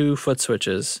 knobs, and 2 foot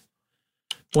switches.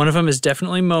 One of them is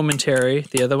definitely momentary.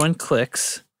 The other one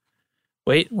clicks.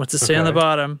 Wait, what's it say on the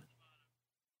bottom?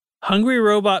 Hungry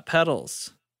Robot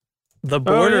pedals. The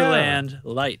Borderland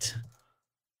Light.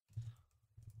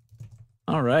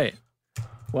 All right.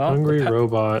 Well, Hungry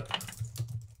Robot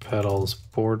pedals.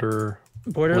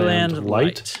 Borderland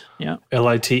Light. Yeah.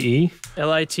 Lite?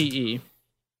 Lite.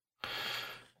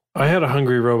 I had a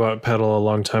Hungry Robot pedal a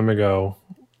long time ago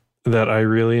that I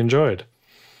really enjoyed.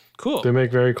 Cool. They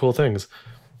make very cool things.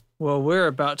 Well, we're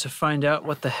about to find out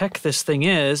what the heck this thing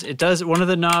is. It does. One of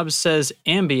the knobs says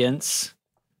ambience.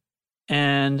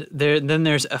 And then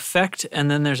there's effect, and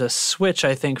then there's a switch,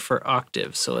 I think, for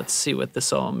octave. So let's see what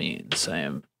this all means. I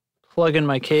am plugging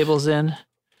my cables in.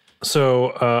 So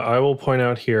I will point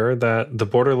out here that the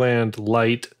Borderland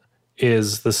Light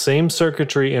is the same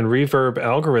circuitry and reverb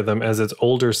algorithm as its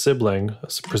older sibling,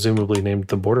 presumably named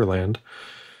the Borderland.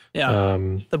 Yeah,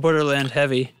 the Borderland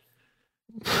Heavy.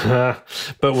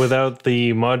 But without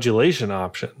the modulation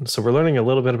option. So we're learning a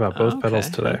little bit about both pedals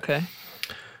today. Okay.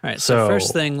 All right. So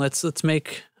first thing, let's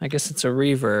make. I guess it's a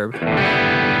reverb.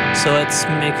 So let's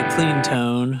make a clean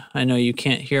tone. I know you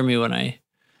can't hear me when I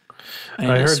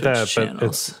heard that,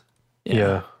 channels. But it's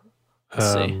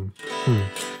Let's see.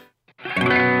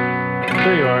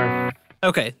 There you are.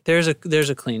 Okay. There's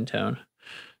a clean tone.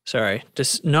 Sorry.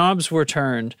 Just knobs were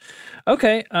turned.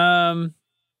 Okay.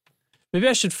 Maybe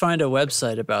I should find a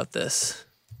website about this.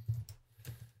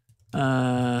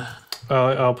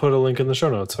 I'll put a link in the show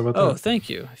notes. How about that? Oh, thank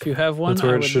you. If you have one, that's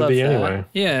where I it would should love be that. anyway.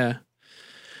 Yeah.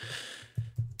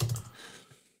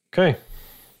 Okay.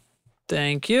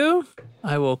 Thank you.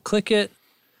 I will click it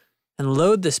and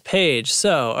load this page.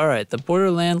 So, all right, the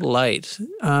Borderland Light.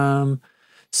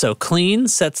 So clean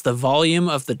sets the volume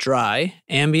of the dry.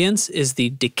 Ambience is the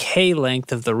decay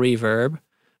length of the reverb.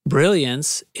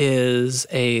 Brilliance is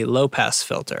a low-pass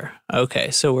filter. Okay,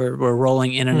 so we're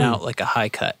rolling in and out like a high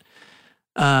cut.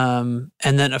 And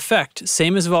then effect,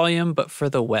 same as volume, but for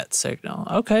the wet signal.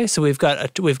 Okay, so we've got a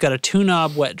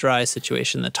two-knob wet-dry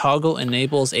situation. The toggle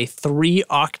enables a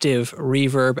 3-octave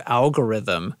reverb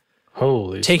algorithm.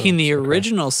 Taking the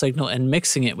original signal and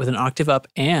mixing it with an octave up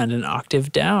and an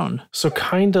octave down. So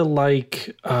kind of like,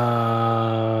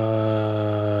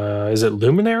 is it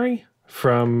Luminary?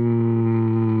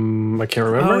 From, I can't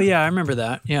remember. Oh, yeah, I remember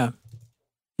that. Yeah.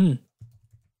 No,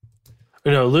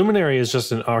 Luminary is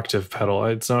just an octave pedal.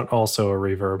 It's not also a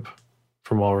reverb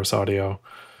from Walrus Audio.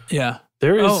 Yeah.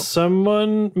 There is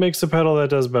someone makes a pedal that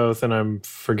does both, and I'm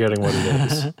forgetting what it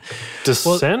is.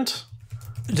 Descent?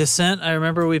 Descent. I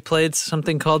remember we played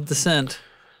something called Descent.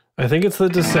 I think it's the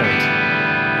Descent.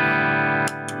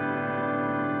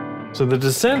 So the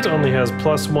Descent only has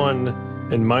 +1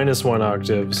 and -1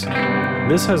 octaves.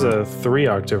 This has a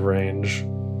 3-octave range.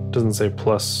 Doesn't say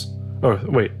plus. Oh,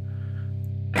 wait.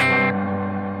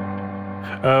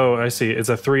 Oh, I see. It's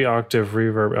a 3-octave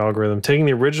reverb algorithm, taking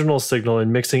the original signal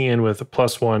and mixing in with a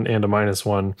 +1 and a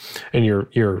 -1. And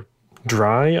your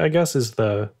dry, I guess, is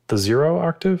the 0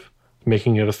 octave,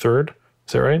 making it a third.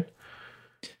 Is that right?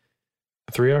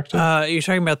 3-octave? You're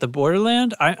talking about the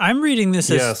Borderland? I'm reading this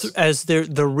as the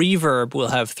reverb will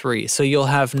have 3. So you'll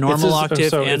have normal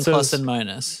octave and plus and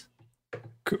minus.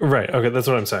 Right. Okay, that's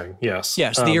what I'm saying. Yes.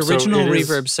 Yes, the original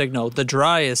reverb signal, the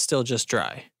dry is still just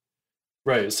dry.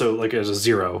 Right. So like it's a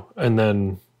 0 and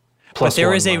then plus. But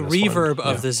there is a -1. reverb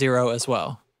of the 0 as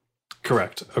well.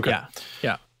 Correct. Okay.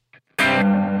 Yeah.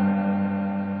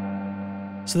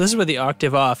 So this is with the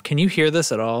octave off. Can you hear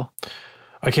this at all?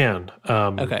 I can.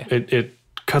 Okay. It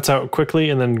cuts out quickly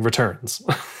and then returns.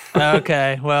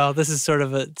 Okay. Well, this is sort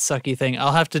of a sucky thing.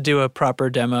 I'll have to do a proper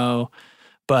demo,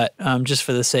 but just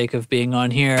for the sake of being on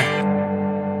here.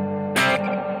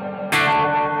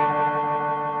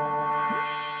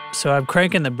 So I'm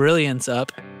cranking the brilliance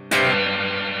up.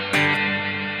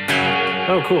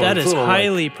 Oh, cool. That is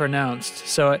highly pronounced.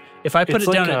 So if I put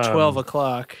it down at 12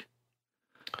 o'clock.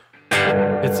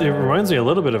 It reminds me a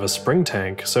little bit of a spring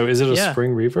tank. So is it a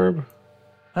spring reverb?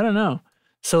 I don't know.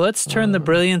 So let's turn the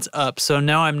brilliance up. So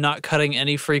now I'm not cutting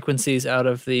any frequencies out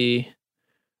of the...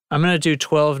 I'm going to do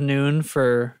 12 noon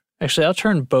for... Actually, I'll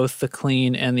turn both the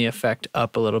clean and the effect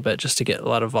up a little bit just to get a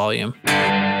lot of volume.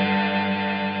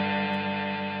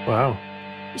 Wow.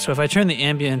 So if I turn the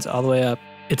ambience all the way up,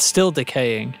 it's still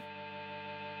decaying.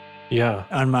 Yeah.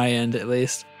 On my end, at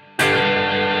least.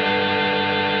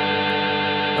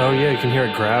 Oh, yeah, you can hear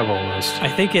it grab almost. I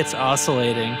think it's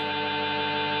oscillating.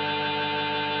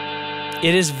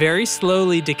 It is very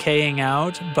slowly decaying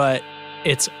out, but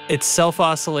it's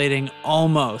self-oscillating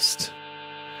almost.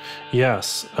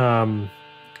 Yes.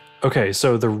 Okay,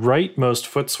 so the rightmost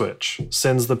foot switch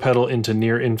sends the pedal into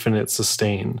near infinite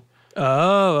sustain.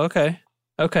 Oh, okay.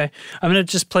 Okay. I'm going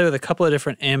to just play with a couple of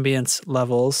different ambience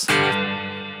levels.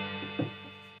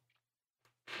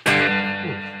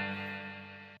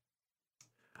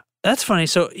 That's funny.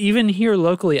 So even here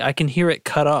locally, I can hear it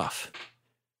cut off.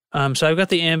 So I've got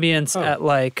the ambience at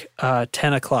like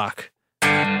 10 o'clock.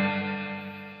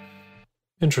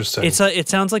 Interesting. It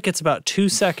sounds like it's about 2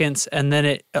 seconds, and then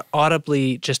it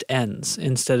audibly just ends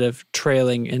instead of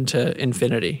trailing into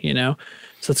infinity, you know?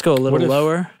 So let's go a little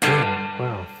lower.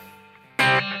 Wow.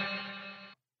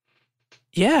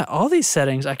 Yeah, all these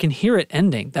settings, I can hear it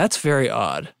ending. That's very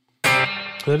odd.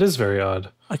 That is very odd.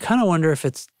 I kind of wonder if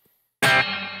it's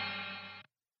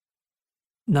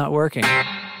not working.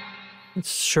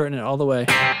 Let's shorten it all the way.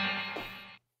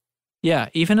 Yeah,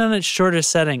 even on its shortest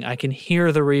setting, I can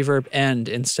hear the reverb end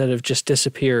instead of just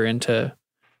disappear into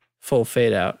full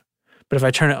fade out. But if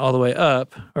I turn it all the way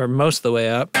up, or most of the way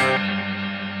up,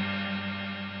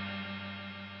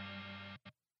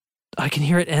 I can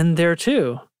hear it end there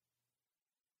too.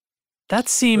 That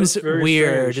seems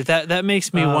weird. Strange. That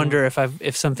makes me wonder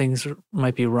if something's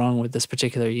might be wrong with this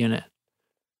particular unit.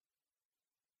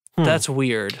 That's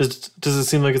weird. Does it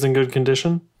seem like it's in good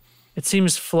condition? It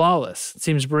seems flawless. It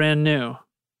seems brand new.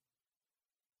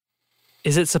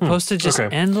 Is it supposed to just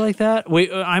end like that?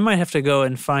 I might have to go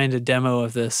and find a demo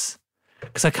of this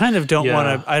because I kind of don't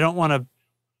want to. I don't want to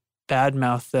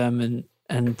badmouth them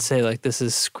and say like this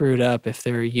is screwed up if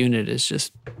their unit is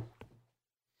just.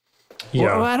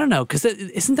 Yeah, well, I don't know because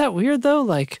isn't that weird though?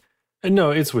 Like,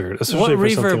 no, it's weird,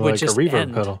 especially for something like a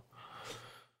reverb pedal.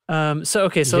 So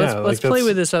let's play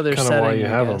with this other setting. Why you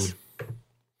have them.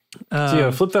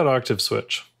 So flip that octave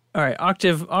switch. All right,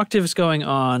 octave's going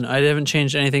on. I haven't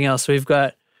changed anything else. So we've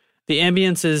got the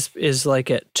ambience is like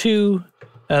at 2.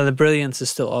 The brilliance is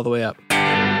still all the way up.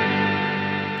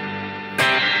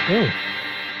 Oh.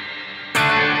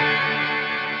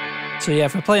 So yeah,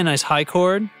 if I play a nice high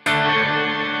chord.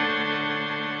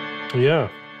 Yeah.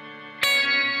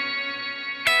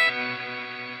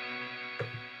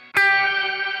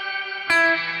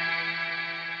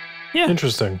 Yeah.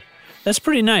 Interesting. That's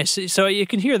pretty nice. So you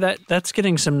can hear that. That's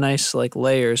getting some nice like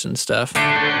layers and stuff.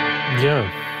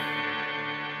 Yeah.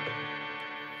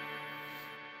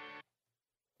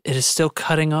 It is still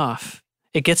cutting off.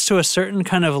 It gets to a certain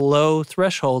kind of low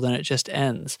threshold and it just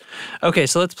ends. Okay,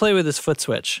 so let's play with this foot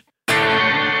switch.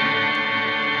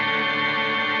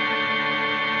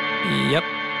 Yep.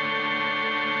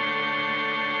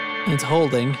 It's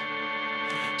holding.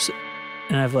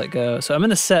 And I've let go. So I'm going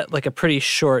to set like a pretty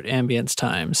short ambience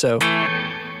time. So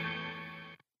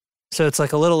it's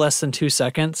like a little less than 2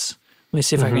 seconds. Let me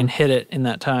see if I can hit it in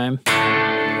that time.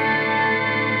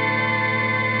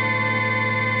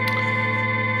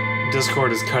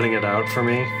 Discord is cutting it out for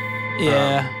me.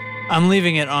 Yeah. I'm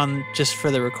leaving it on just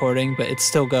for the recording, but it's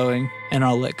still going and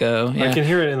I'll let go. Yeah. I can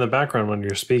hear it in the background when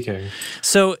you're speaking.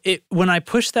 So when I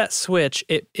push that switch,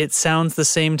 it sounds the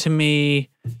same to me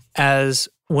as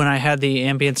when I had the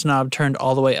ambience knob turned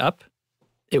all the way up.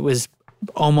 It was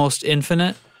almost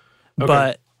infinite. Okay.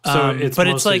 But it's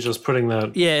mostly like just putting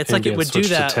that. Yeah, it's like it would do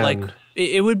that. Like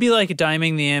it would be like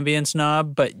diming the ambience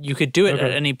knob, but you could do it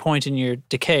at any point in your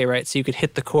decay, right? So you could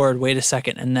hit the chord, wait a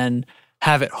second, and then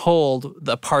have it hold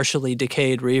the partially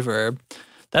decayed reverb.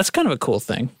 That's kind of a cool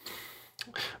thing.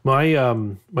 My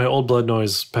old Blood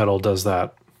Noise pedal does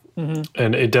that,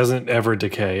 and it doesn't ever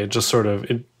decay. It just sort of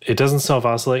it doesn't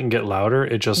self-oscillate and get louder.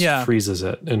 It just freezes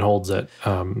it and holds it.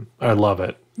 I love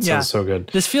it. It sounds so good.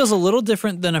 This feels a little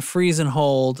different than a freeze and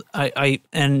hold.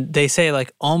 And they say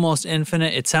like almost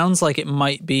infinite. It sounds like it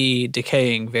might be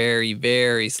decaying very,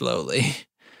 very slowly.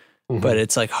 But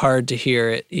it's like hard to hear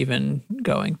it even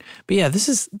going. But yeah,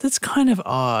 that's kind of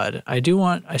odd.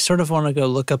 I sort of want to go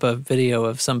look up a video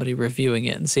of somebody reviewing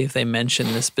it and see if they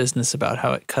mention this business about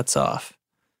how it cuts off.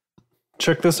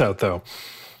 Check this out though.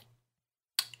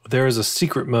 There is a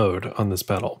secret mode on this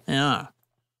pedal. Yeah.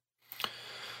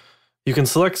 You can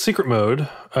select secret mode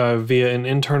via an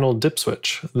internal dip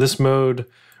switch. This mode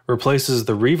replaces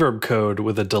the reverb code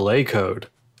with a delay code.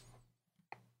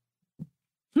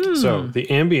 So the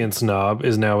ambience knob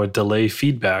is now a delay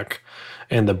feedback,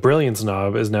 and the brilliance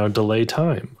knob is now delay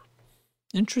time.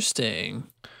 Interesting.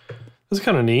 That's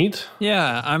kind of neat.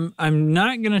 Yeah, I'm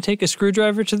not gonna take a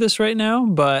screwdriver to this right now,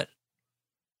 but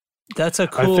that's a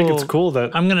cool. I think it's cool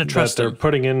that I'm gonna trust that they're them.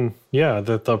 putting in. Yeah,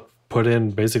 that they'll put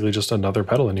in basically just another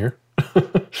pedal in here.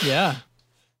 Yeah.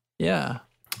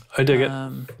 I dig it.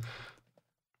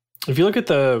 If you look at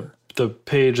the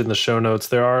page in the show notes,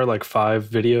 there are like 5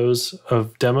 videos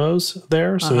of demos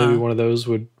there. So maybe one of those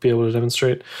would be able to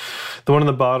demonstrate. The one on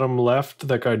the bottom left,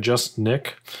 that guy, Just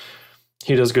Nick,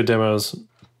 he does good demos.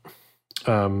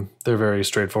 They're very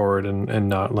straightforward and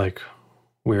not like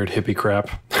weird hippie crap.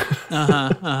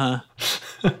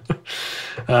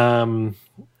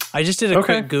 I just did a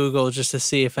quick Google just to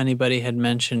see if anybody had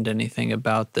mentioned anything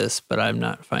about this, but I'm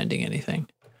not finding anything.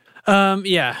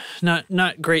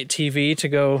 Not great TV to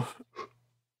go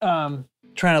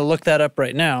trying to look that up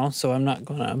right now, so I'm not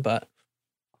gonna, but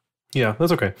yeah,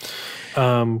 that's okay.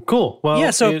 Cool. Well,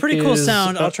 yeah, so pretty cool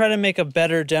sound. I'll try to make a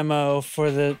better demo for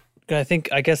the.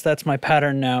 I guess that's my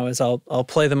pattern now. Is I'll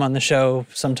play them on the show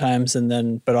sometimes, and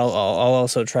then, but I'll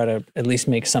also try to at least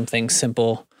make something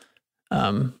simple,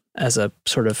 as a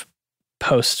sort of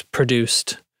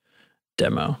post-produced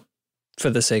demo, for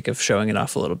the sake of showing it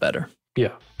off a little better.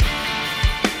 Yeah.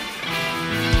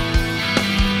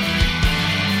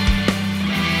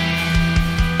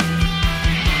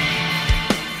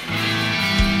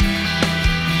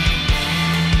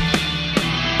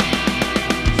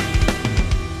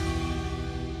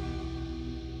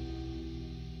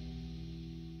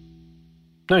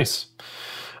 Nice.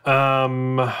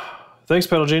 Thanks,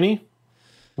 Pedal Genie.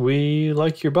 We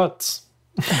like your butts.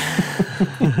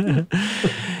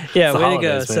 Yeah, way to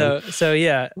go. Man. So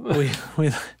yeah, we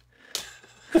what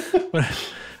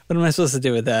am I supposed to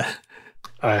do with that?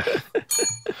 Yeah.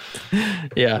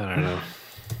 I don't know.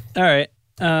 All right.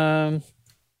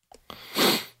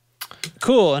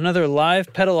 Cool. Another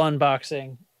live pedal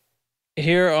unboxing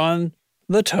here on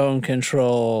the Tone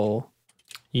Control.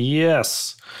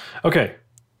 Yes. Okay.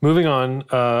 Moving on.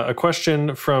 A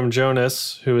question from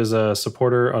Jonas, who is a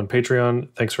supporter on Patreon.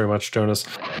 Thanks very much, Jonas.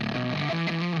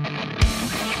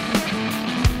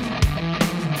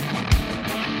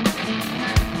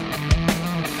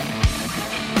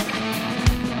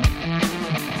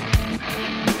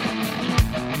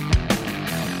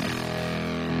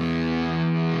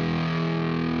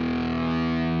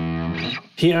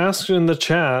 He asked in the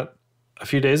chat a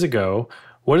few days ago,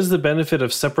 what is the benefit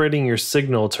of separating your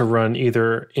signal to run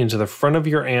either into the front of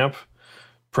your amp,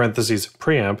 parentheses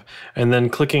preamp, and then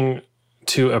clicking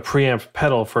to a preamp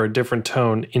pedal for a different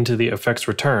tone into the effects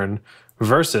return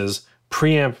versus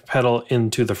preamp pedal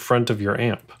into the front of your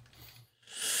amp?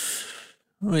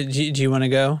 Do you want to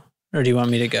go or do you want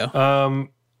me to go?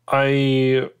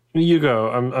 You go.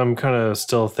 I'm kind of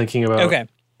still thinking about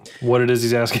what it is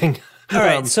he's asking. All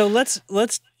right, so let's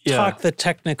talk the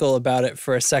technical about it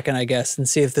for a second, I guess, and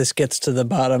see if this gets to the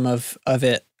bottom of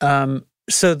it.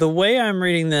 So the way I'm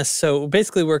reading this, so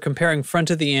basically we're comparing front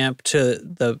of the amp to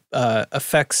the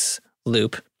effects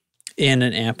loop in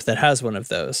an amp that has one of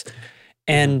those.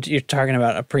 And you're talking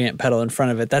about a preamp pedal in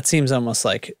front of it. That seems almost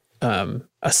like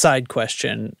a side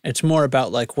question. It's more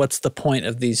about like, what's the point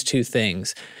of these two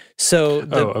things? So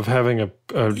of having a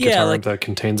guitar amp that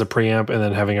contains a preamp and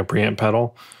then having a preamp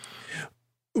pedal?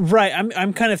 Right.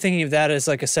 I'm kind of thinking of that as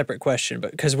like a separate question,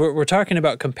 but because we're talking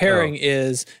about comparing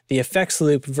is the effects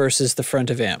loop versus the front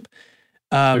of amp.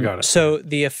 I got it. So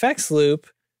the effects loop,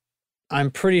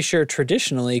 I'm pretty sure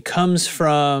traditionally comes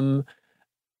from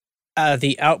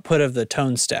the output of the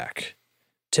tone stack,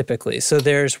 typically. So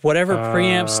there's whatever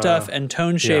preamp stuff and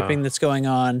tone shaping that's going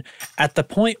on at the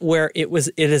point where it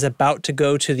is about to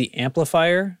go to the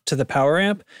amplifier, to the power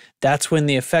amp. That's when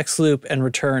the effects loop and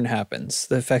return happens,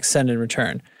 the effects send and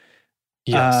return.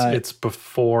 Yes, it's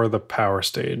before the power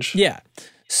stage. Yeah.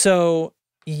 So,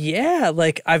 yeah,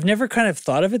 like I've never kind of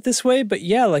thought of it this way, but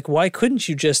yeah, like why couldn't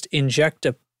you just inject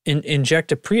a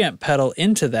preamp pedal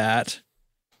into that?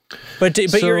 But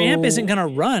your amp isn't going to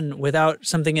run without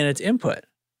something in its input.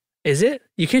 Is it?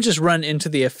 You can't just run into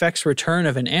the effects return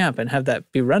of an amp and have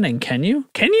that be running, can you?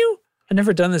 Can you? I've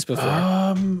never done this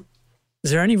before. Is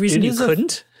there any reason you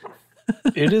couldn't?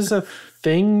 It is a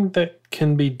thing that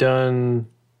can be done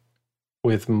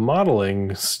with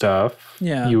modeling stuff.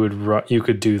 Yeah. You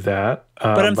could do that.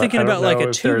 But I'm thinking about like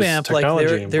a tube amp, like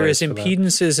there is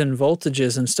impedances and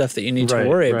voltages and stuff that you need to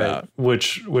worry about.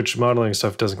 Which modeling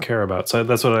stuff doesn't care about. So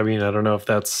that's what I mean. I don't know if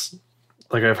that's,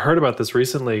 like, I've heard about this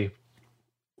recently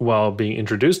while being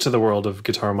introduced to the world of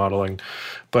guitar modeling.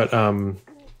 But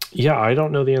I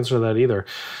don't know the answer to that either.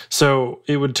 So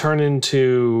it would turn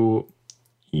into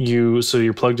so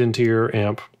you're plugged into your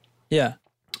amp. Yeah.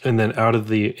 And then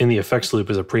in the effects loop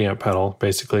is a preamp pedal,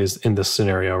 basically, is in this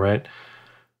scenario, right?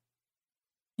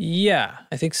 Yeah,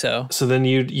 I think so. So then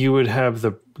you would have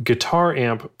the guitar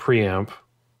amp preamp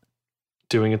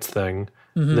doing its thing.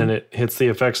 Mm-hmm. Then it hits the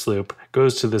effects loop,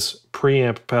 goes to this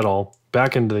preamp pedal,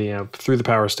 back into the amp, through the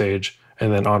power stage,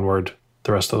 and then onward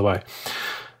the rest of the way.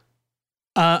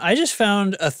 I just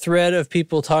found a thread of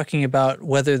people talking about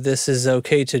whether this is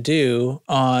okay to do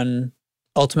on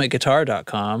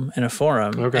ultimateguitar.com in a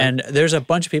forum. Okay. And there's a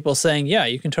bunch of people saying, yeah,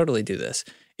 you can totally do this.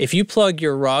 If you plug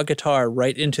your raw guitar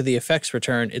right into the effects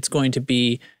return, it's going to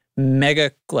be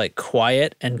mega like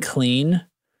quiet and clean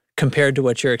compared to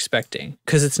what you're expecting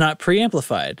because it's not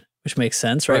preamplified, which makes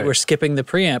sense, right? We're skipping the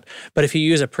preamp. But if you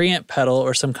use a preamp pedal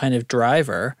or some kind of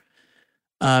driver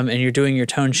and you're doing your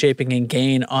tone shaping and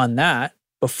gain on that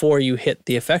before you hit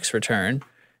the effects return,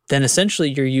 then essentially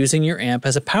you're using your amp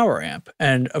as a power amp.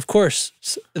 And of course,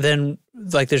 then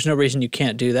like there's no reason you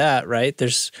can't do that, right?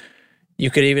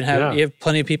 You could even have, you have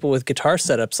plenty of people with guitar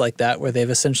setups like that where they've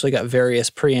essentially got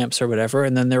various preamps or whatever,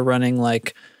 and then they're running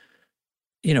like,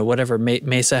 whatever,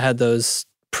 Mesa had those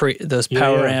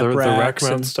power amp racks. The rack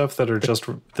mount stuff that are just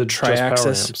the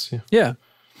Triaxis. Just power amps. Yeah.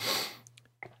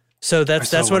 So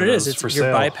that's what it is. You're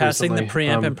bypassing recently. The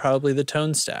preamp and probably the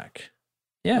tone stack.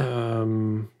 Yeah.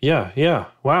 Yeah.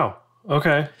 Wow.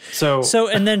 Okay. So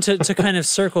and then to kind of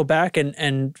circle back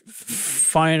and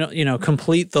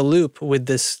complete the loop with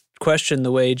this question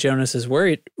the way Jonas has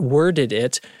worded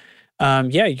it.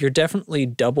 yeah, you're definitely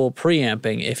double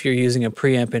preamping if you're using a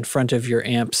preamp in front of your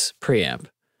amp's preamp.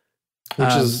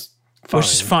 Which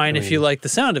is fine if you like the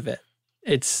sound of it.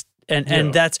 That's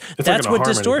what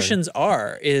distortions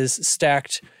are, is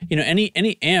stacked,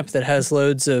 any amp that has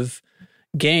loads of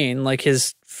gain, like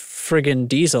his friggin'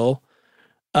 Diesel.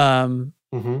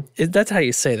 That's how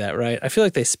you say that, right? I feel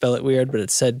like they spell it weird, but it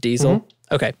said Diesel.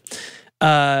 Mm-hmm. Okay.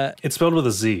 It's spelled with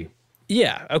a Z.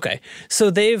 Yeah. Okay.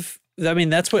 So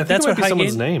that's what high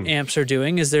gain amps are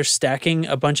doing, is they're stacking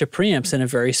a bunch of preamps in a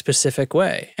very specific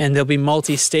way. And there'll be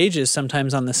multi-stages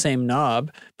sometimes on the same knob,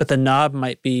 but the knob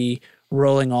might be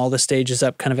rolling all the stages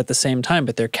up kind of at the same time,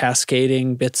 but they're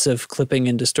cascading bits of clipping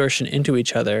and distortion into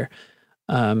each other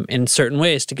in certain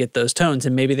ways to get those tones.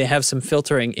 And maybe they have some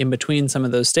filtering in between some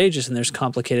of those stages, and there's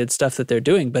complicated stuff that they're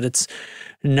doing, but it's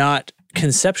not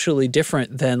conceptually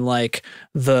different than like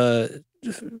the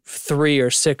 3 or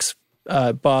 6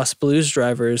 Boss Blues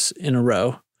drivers in a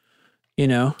row,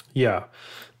 Yeah.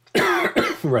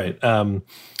 Right.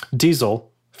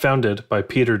 Diesel, founded by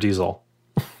Peter Diesel.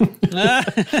 All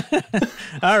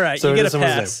right, so you get a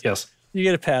pass. Yes. You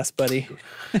get a pass, buddy.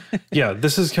 Yeah,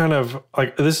 this is kind of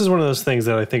like, this is one of those things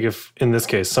that I think if, in this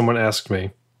case, someone asked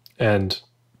me, and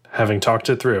having talked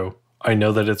it through, I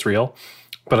know that it's real,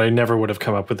 but I never would have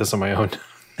come up with this on my own.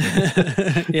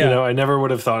 Yeah. I never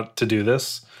would have thought to do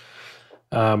this.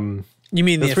 You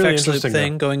mean the effects loop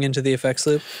thing, going into the effects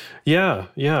loop? Yeah.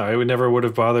 I would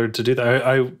have bothered to do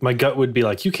that. My gut would be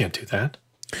like, you can't do that.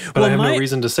 But I have no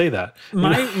reason to say that.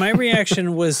 My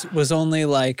reaction was only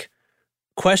like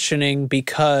questioning,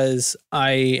 because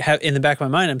I have in the back of my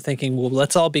mind, I'm thinking, well,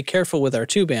 let's all be careful with our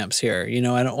tube amps here.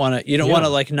 I don't want to. You don't want to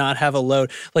like not have a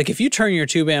load. Like if you turn your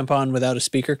tube amp on without a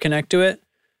speaker connect to it,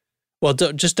 well,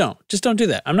 just don't do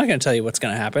that. I'm not going to tell you what's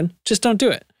going to happen. Just don't do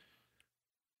it.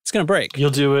 It's going to break. You'll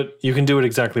do it. You can do it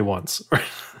exactly once.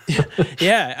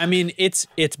 Yeah, I mean it's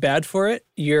bad for it.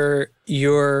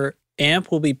 Your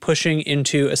amp will be pushing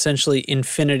into essentially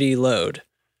infinity load,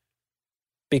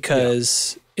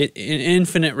 because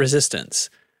infinite resistance,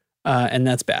 and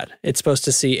that's bad. It's supposed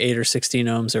to see 8 or 16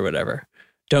 ohms or whatever.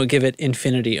 Don't give it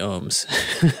infinity ohms.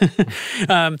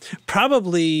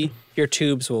 Probably your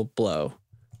tubes will blow.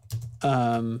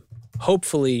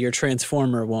 Hopefully your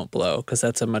transformer won't blow, because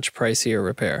that's a much pricier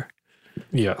repair.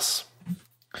 Yes.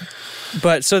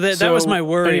 But so that was my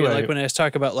worry, anyway, like when I was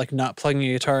talking about like not plugging a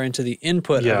guitar into the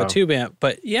input of a tube amp.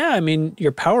 But yeah, I mean,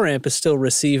 your power amp is still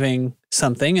receiving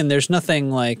something, and there's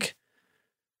nothing like,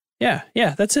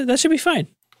 that's it. That should be fine.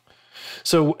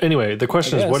 So anyway, the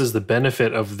question is, what is the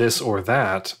benefit of this or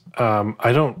that?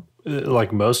 I don't,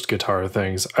 like most guitar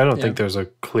things, I don't think there's a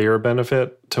clear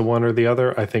benefit to one or the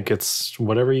other. I think it's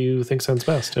whatever you think sounds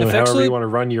best, and however you want to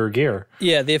run your gear.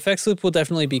 Yeah, the effects loop will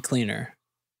definitely be cleaner.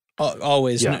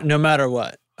 Always, no matter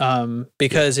what.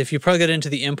 Because if you plug it into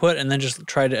the input and then just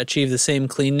try to achieve the same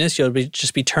cleanness, you'll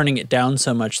just be turning it down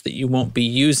so much that you won't be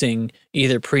using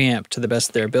either preamp to the best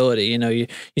of their ability.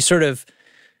 You sort of,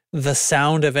 the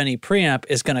sound of any preamp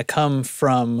is going to come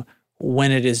from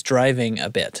when it is driving a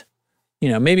bit.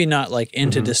 Maybe not like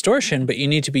into distortion, but you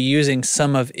need to be using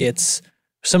some of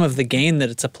the gain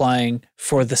that it's applying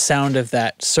for the sound of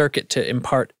that circuit to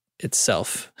impart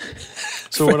itself.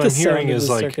 So what I'm hearing is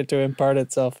like circuit to impart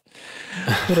itself.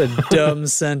 What a dumb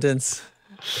sentence.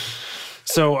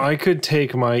 So I could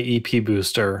take my EP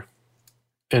booster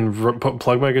and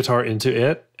plug my guitar into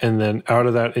it, and then out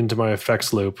of that into my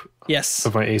effects loop. Yes.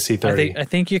 Of my AC30. I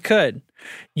think you could.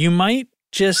 You might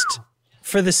just,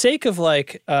 for the sake of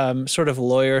like sort of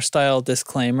lawyer style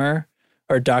disclaimer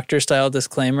or doctor style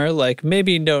disclaimer, like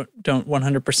maybe don't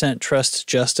 100% trust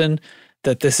Justin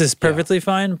that this is perfectly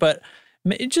fine, but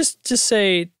just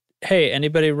say, hey,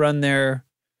 anybody run their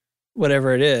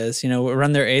whatever it is,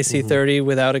 run their AC30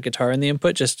 without a guitar in the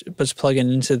input, just plug it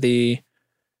into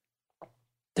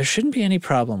there shouldn't be any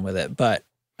problem with it, but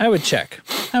I would check.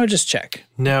 I would just check.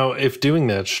 Now, if doing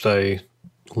that, should I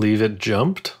leave it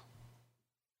jumped?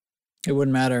 It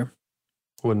wouldn't matter.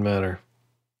 Wouldn't matter.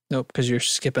 Nope, because you're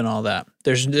skipping all that.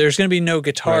 There's going to be no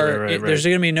guitar. Right. There's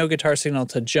going to be no guitar signal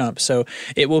to jump, so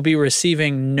it will be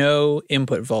receiving no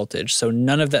input voltage. So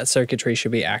none of that circuitry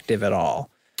should be active at all.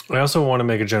 I also want to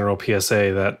make a general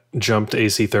PSA that jumped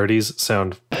AC30s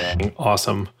sound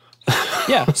awesome.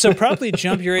 Yeah, so probably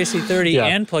jump your AC30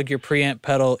 and plug your preamp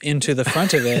pedal into the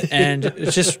front of it, and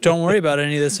just don't worry about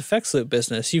any of this effects loop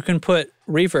business. You can put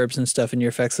reverbs and stuff in your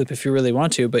effects loop if you really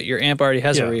want to, but your amp already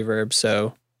has a reverb,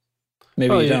 so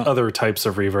maybe you don't. Other types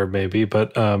of reverb maybe,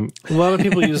 but a lot of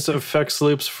people use effects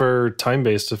loops for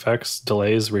time-based effects,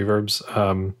 delays, reverbs.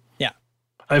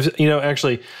 I've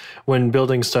actually, when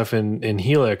building stuff in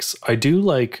Helix, I do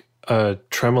like a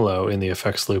tremolo in the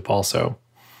effects loop also.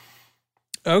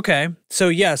 Okay.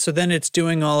 So then it's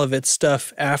doing all of its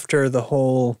stuff after the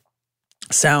whole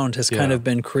sound has kind of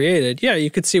been created. Yeah, you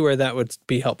could see where that would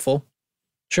be helpful.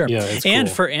 Sure. Yeah, it's and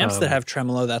cool. For amps that have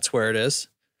tremolo, that's where it is.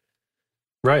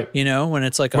 Right. You know, when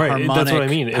it's like a harmonic that's what I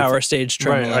mean. power stage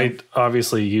tremolo. Right. I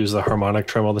obviously use the harmonic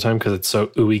tremolo all the time because it's so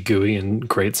ooey gooey and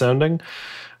great sounding.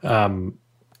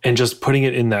 And just putting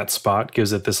it in that spot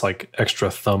gives it this like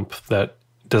extra thump that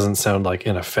doesn't sound like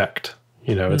an effect.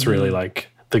 You know, it's really like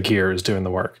the gear is doing the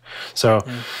work. So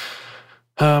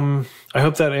I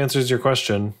hope that answers your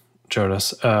question,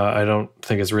 Jonas. I don't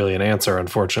think it's really an answer,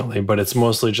 unfortunately, but it's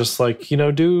mostly just like, you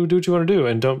know, do what you want to do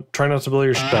and don't try not to blow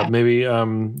your shit up. Maybe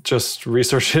just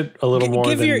research it a little more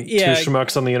than two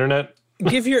schmucks on the internet.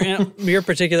 Give your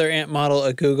particular amp model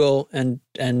a Google and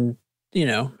you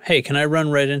know, hey, can I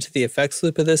run right into the effects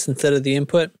loop of this instead of the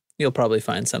input? You'll probably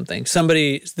find something.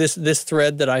 This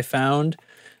thread that I found,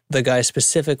 the guy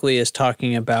specifically is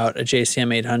talking about a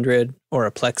JCM 800 or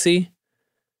a Plexi.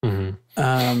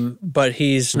 But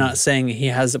he's not saying he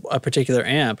has a particular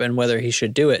amp and whether he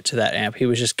should do it to that amp. He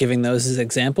was just giving those as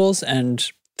examples, and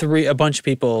a bunch of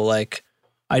people like,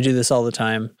 I do this all the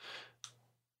time.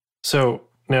 So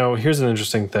now here's an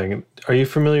interesting thing. Are you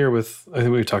familiar with, I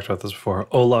think we've talked about this before,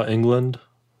 Ola Englund,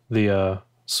 the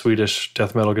Swedish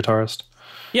death metal guitarist?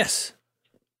 Yes.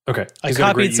 Okay. I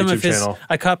copied some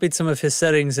of his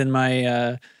settings in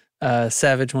my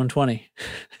Savage 120.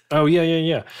 Oh,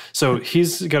 yeah. So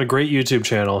he's got a great YouTube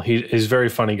channel. He's a very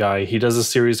funny guy. He does a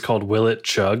series called Will It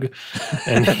Chug?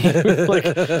 And he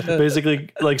basically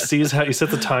sees how he set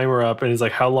the timer up and he's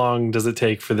like, how long does it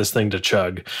take for this thing to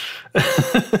chug?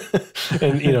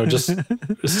 And, you know, just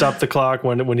stop the clock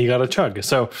when you got to chug.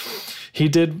 So he's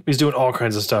doing all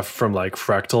kinds of stuff from like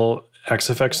Fractal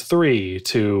XFX 3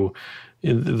 to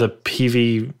the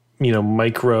PV, you know,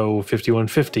 Micro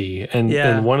 5150.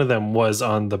 And one of them was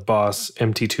on the Boss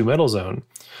MT2 Metal Zone.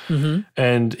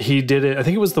 And he did it, I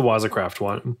think it was the Wazacraft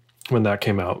one when that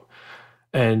came out.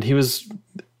 And he was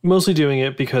mostly doing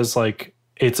it because like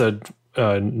it's a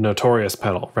notorious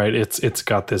pedal, right? It's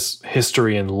got this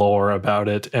history and lore about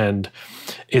it, and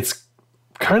it's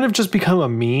kind of just become a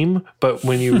meme. But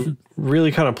when you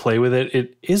really kind of play with it,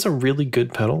 it is a really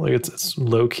good pedal. Like it's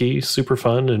low key, super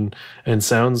fun, and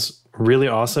sounds really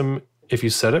awesome if you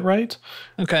set it right.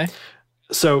 Okay.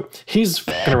 So he's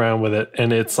fucking around with it,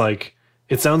 and it's like,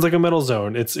 it sounds like a Metal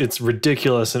Zone. It's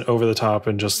ridiculous and over the top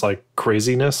and just like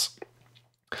craziness.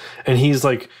 And he's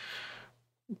like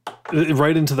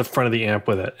right into the front of the amp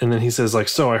with it. And then he says like,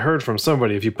 so I heard from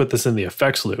somebody, if you put this in the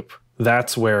effects loop,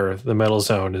 that's where the Metal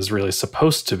Zone is really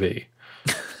supposed to be.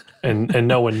 And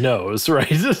no one knows, right?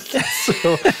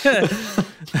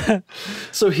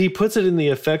 So he puts it in the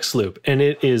effects loop, and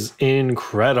it is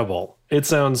incredible. It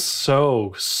sounds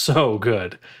so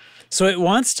good. So it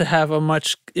wants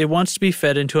to be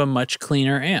fed into a much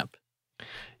cleaner amp.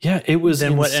 Yeah, it was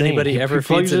than what anybody ever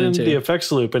feeds it into the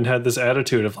effects loop and had this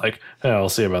attitude of like, oh, I'll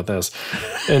see about this,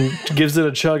 and gives it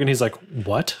a chug, and he's like,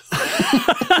 what?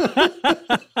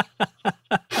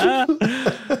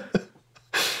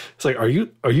 It's like, are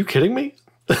you kidding me?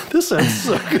 This sounds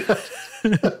so good.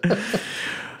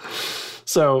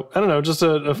 So, I don't know, just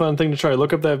a fun thing to try.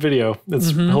 Look up that video. It's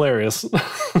hilarious.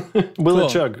 Will It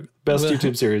Chug, best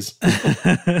YouTube series.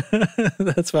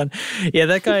 That's fun. Yeah,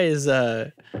 that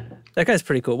guy's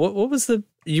pretty cool. What was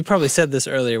you probably said this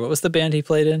earlier. What was the band he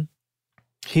played in?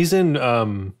 He's in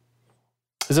a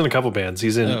couple bands.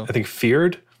 He's in, I think,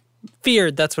 Feared.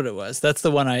 Feared, that's what it was. That's the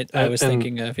one I was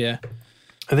thinking of, yeah.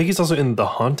 I think he's also in The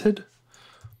Haunted.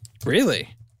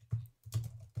 Really?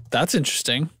 That's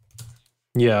interesting.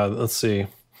 Yeah, let's see.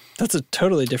 That's a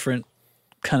totally different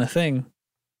kind of thing,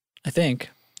 I think.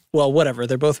 Well, whatever.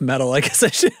 They're both metal. I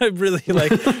guess I'm really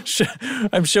like,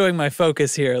 I'm showing my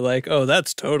focus here. Like, oh,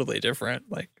 that's totally different.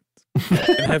 Like,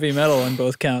 heavy metal on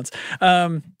both counts.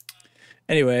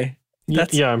 Anyway.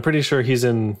 Yeah, I'm pretty sure he's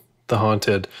in The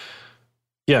Haunted.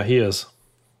 Yeah, he is.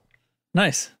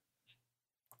 Nice.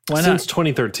 Why not? Since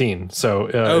 2013, so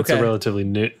it's a relatively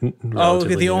new.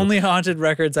 The only Haunted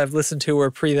records I've listened to were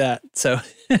pre that. So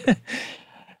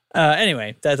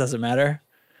anyway, that doesn't matter.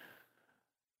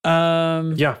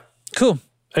 Yeah. Cool.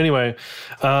 Anyway,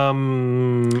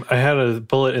 I had a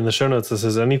bullet in the show notes that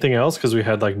says anything else because we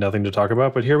had like nothing to talk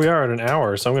about, but here we are at an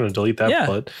hour, so I'm going to delete that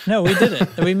bullet. No, we did it.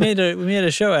 we made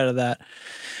a show out of that.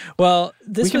 Well,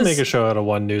 we can make a show out of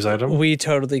one news item. We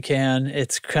totally can.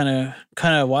 It's kind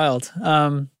of wild.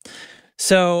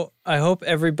 So I hope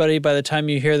everybody, by the time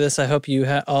you hear this, I hope you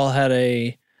all had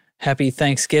a happy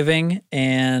Thanksgiving,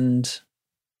 and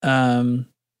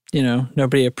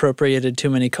nobody appropriated too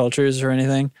many cultures or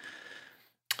anything.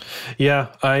 Yeah,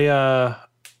 I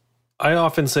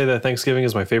often say that Thanksgiving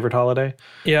is my favorite holiday.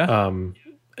 Yeah.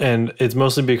 And it's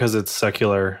mostly because it's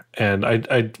secular,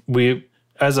 and we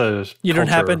as a you don't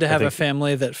happen to have a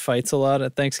family that fights a lot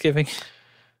at Thanksgiving?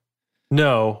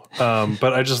 No,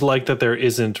 but I just like that there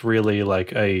isn't really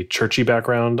like a churchy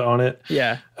background on it.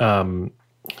 Yeah.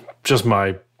 Just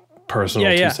my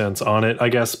personal 2 cents on it, I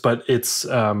guess. But it's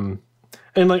and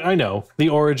like I know the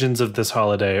origins of this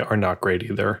holiday are not great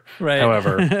either. Right.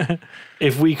 However,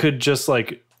 if we could just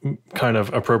like kind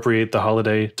of appropriate the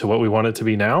holiday to what we want it to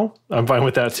be now, I'm fine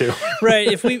with that too. Right.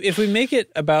 If we make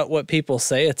it about what people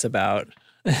say it's about,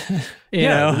 you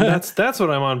know, that's what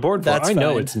I'm on board for. I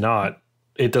know it's not.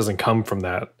 It doesn't come from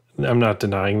that. I'm not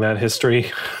denying that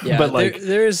history. Yeah, but like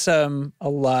there's a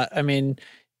lot. I mean,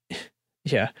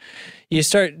 yeah, you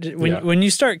start when you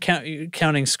start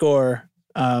counting score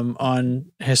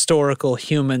on historical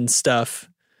human stuff,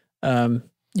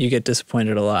 you get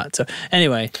disappointed a lot. So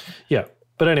anyway, yeah.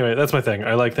 But anyway, that's my thing.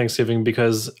 I like Thanksgiving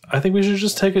because I think we should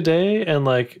just take a day and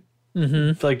like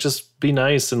just be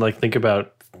nice and like think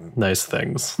about nice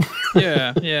things.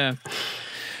 Yeah.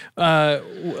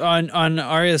 On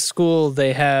Arya's school,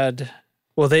 they had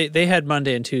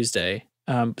Monday and Tuesday.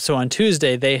 So on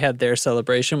Tuesday, they had their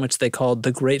celebration, which they called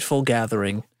the Grateful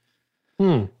Gathering.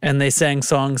 And they sang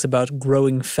songs about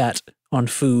growing fat on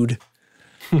food.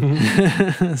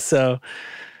 So,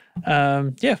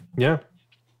 yeah.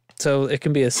 So it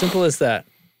can be as simple as that.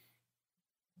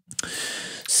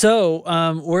 So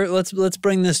let's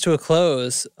bring this to a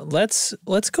close. Let's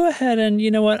go ahead and, you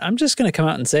know what? I'm just going to come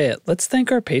out and say it. Let's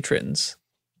thank our patrons.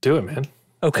 Do it, man.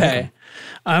 Okay.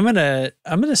 I'm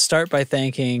gonna start by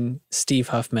thanking Steve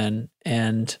Huffman,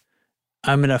 and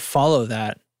I'm gonna follow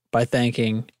that by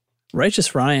thanking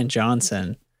Righteous Ryan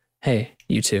Johnson. Hey,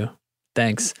 you two.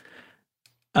 Thanks.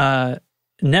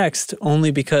 Next,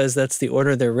 only because that's the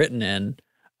order they're written in,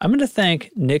 I'm going to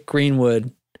thank Nick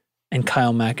Greenwood and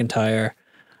Kyle McIntyre.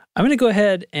 I'm going to go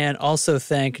ahead and also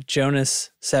thank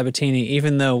Jonas Sabatini,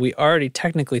 even though we already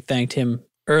technically thanked him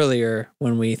earlier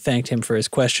when we thanked him for his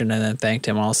question and then thanked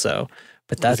him also.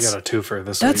 But he's got a twofer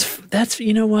this week. That's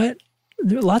you know what?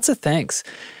 Lots of thanks.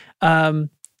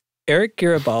 Eric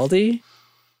Garibaldi,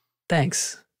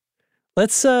 thanks.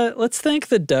 Let's thank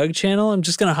the Doug channel. I'm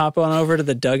just gonna hop on over to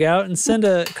the Dugout and send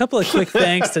a couple of quick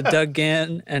thanks to Doug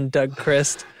Gann and Doug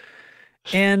Christ.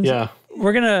 And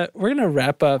we're gonna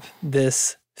wrap up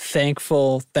this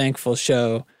thankful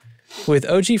show with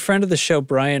OG friend of the show,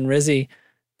 Brian Rizzi.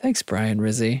 Thanks, Brian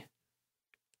Rizzi.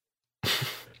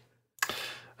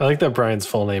 I like that Brian's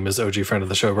full name is OG friend of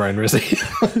the show, Brian Rizzi.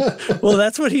 Well,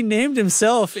 that's what he named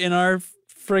himself in our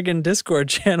friggin' Discord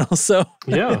channel. So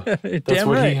yeah, that's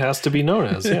what he has to be known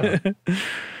as. Yeah.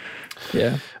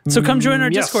 Yeah. So come join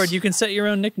our Discord. You can set your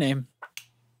own nickname.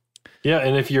 Yeah,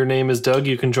 and if your name is Doug,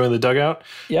 you can join the Dugout.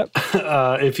 Yep.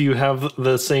 If you have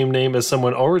the same name as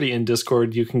someone already in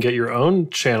Discord, you can get your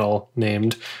own channel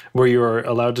named where you are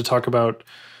allowed to talk about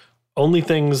only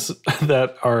things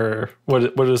that are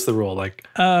what is the rule like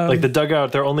the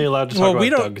Dugout? They're only allowed to talk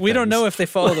about we don't know if they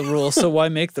follow the rule, so why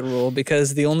make the rule?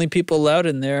 Because the only people allowed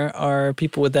in there are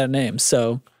people with that name.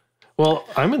 So, well,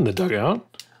 I'm in the Dugout.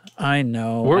 I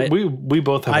know. We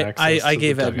both have access. I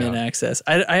gave admin access.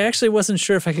 I actually wasn't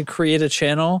sure if I could create a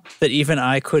channel that even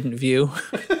I couldn't view.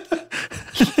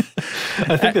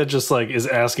 I think that just like is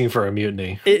asking for a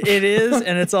mutiny. It is,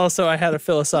 and it's also I had a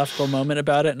philosophical moment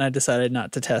about it, and I decided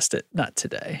not to test it. Not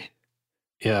today.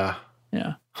 Yeah.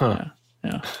 Yeah. Huh.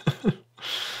 Yeah.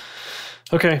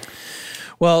 Okay.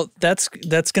 Well, that's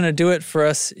going to do it for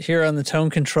us here on the Tone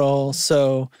Control.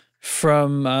 So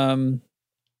from I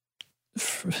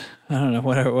don't know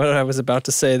what I was about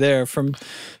to say there. From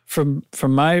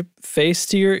my face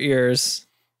to your ears,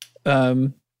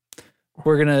 we're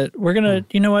gonna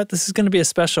you know what? This is gonna be a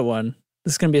special one.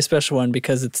 This is gonna be a special one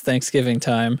because it's Thanksgiving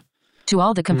time. To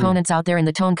all the components out there in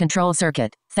the Tone Control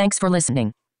circuit, thanks for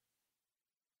listening.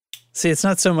 See, it's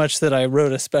not so much that I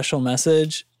wrote a special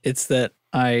message, it's that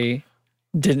I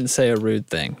didn't say a rude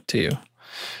thing to you.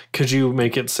 Could you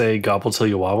make it say gobble till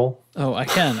you wobble? Oh, I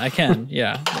can.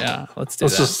 Yeah. Let's do that.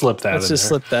 Let's just slip that in there. Let's just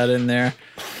slip that in there.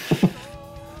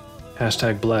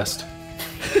 Hashtag blessed.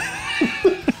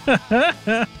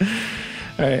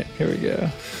 All right, here we go.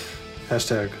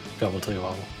 Hashtag gobble till you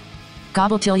wobble.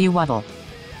 Gobble till you wobble.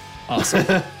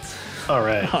 Awesome. All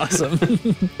right. Awesome.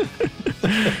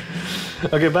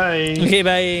 Okay, bye. Okay,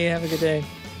 bye. Have a good day.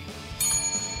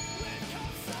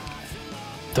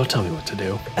 Don't tell me what to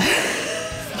do.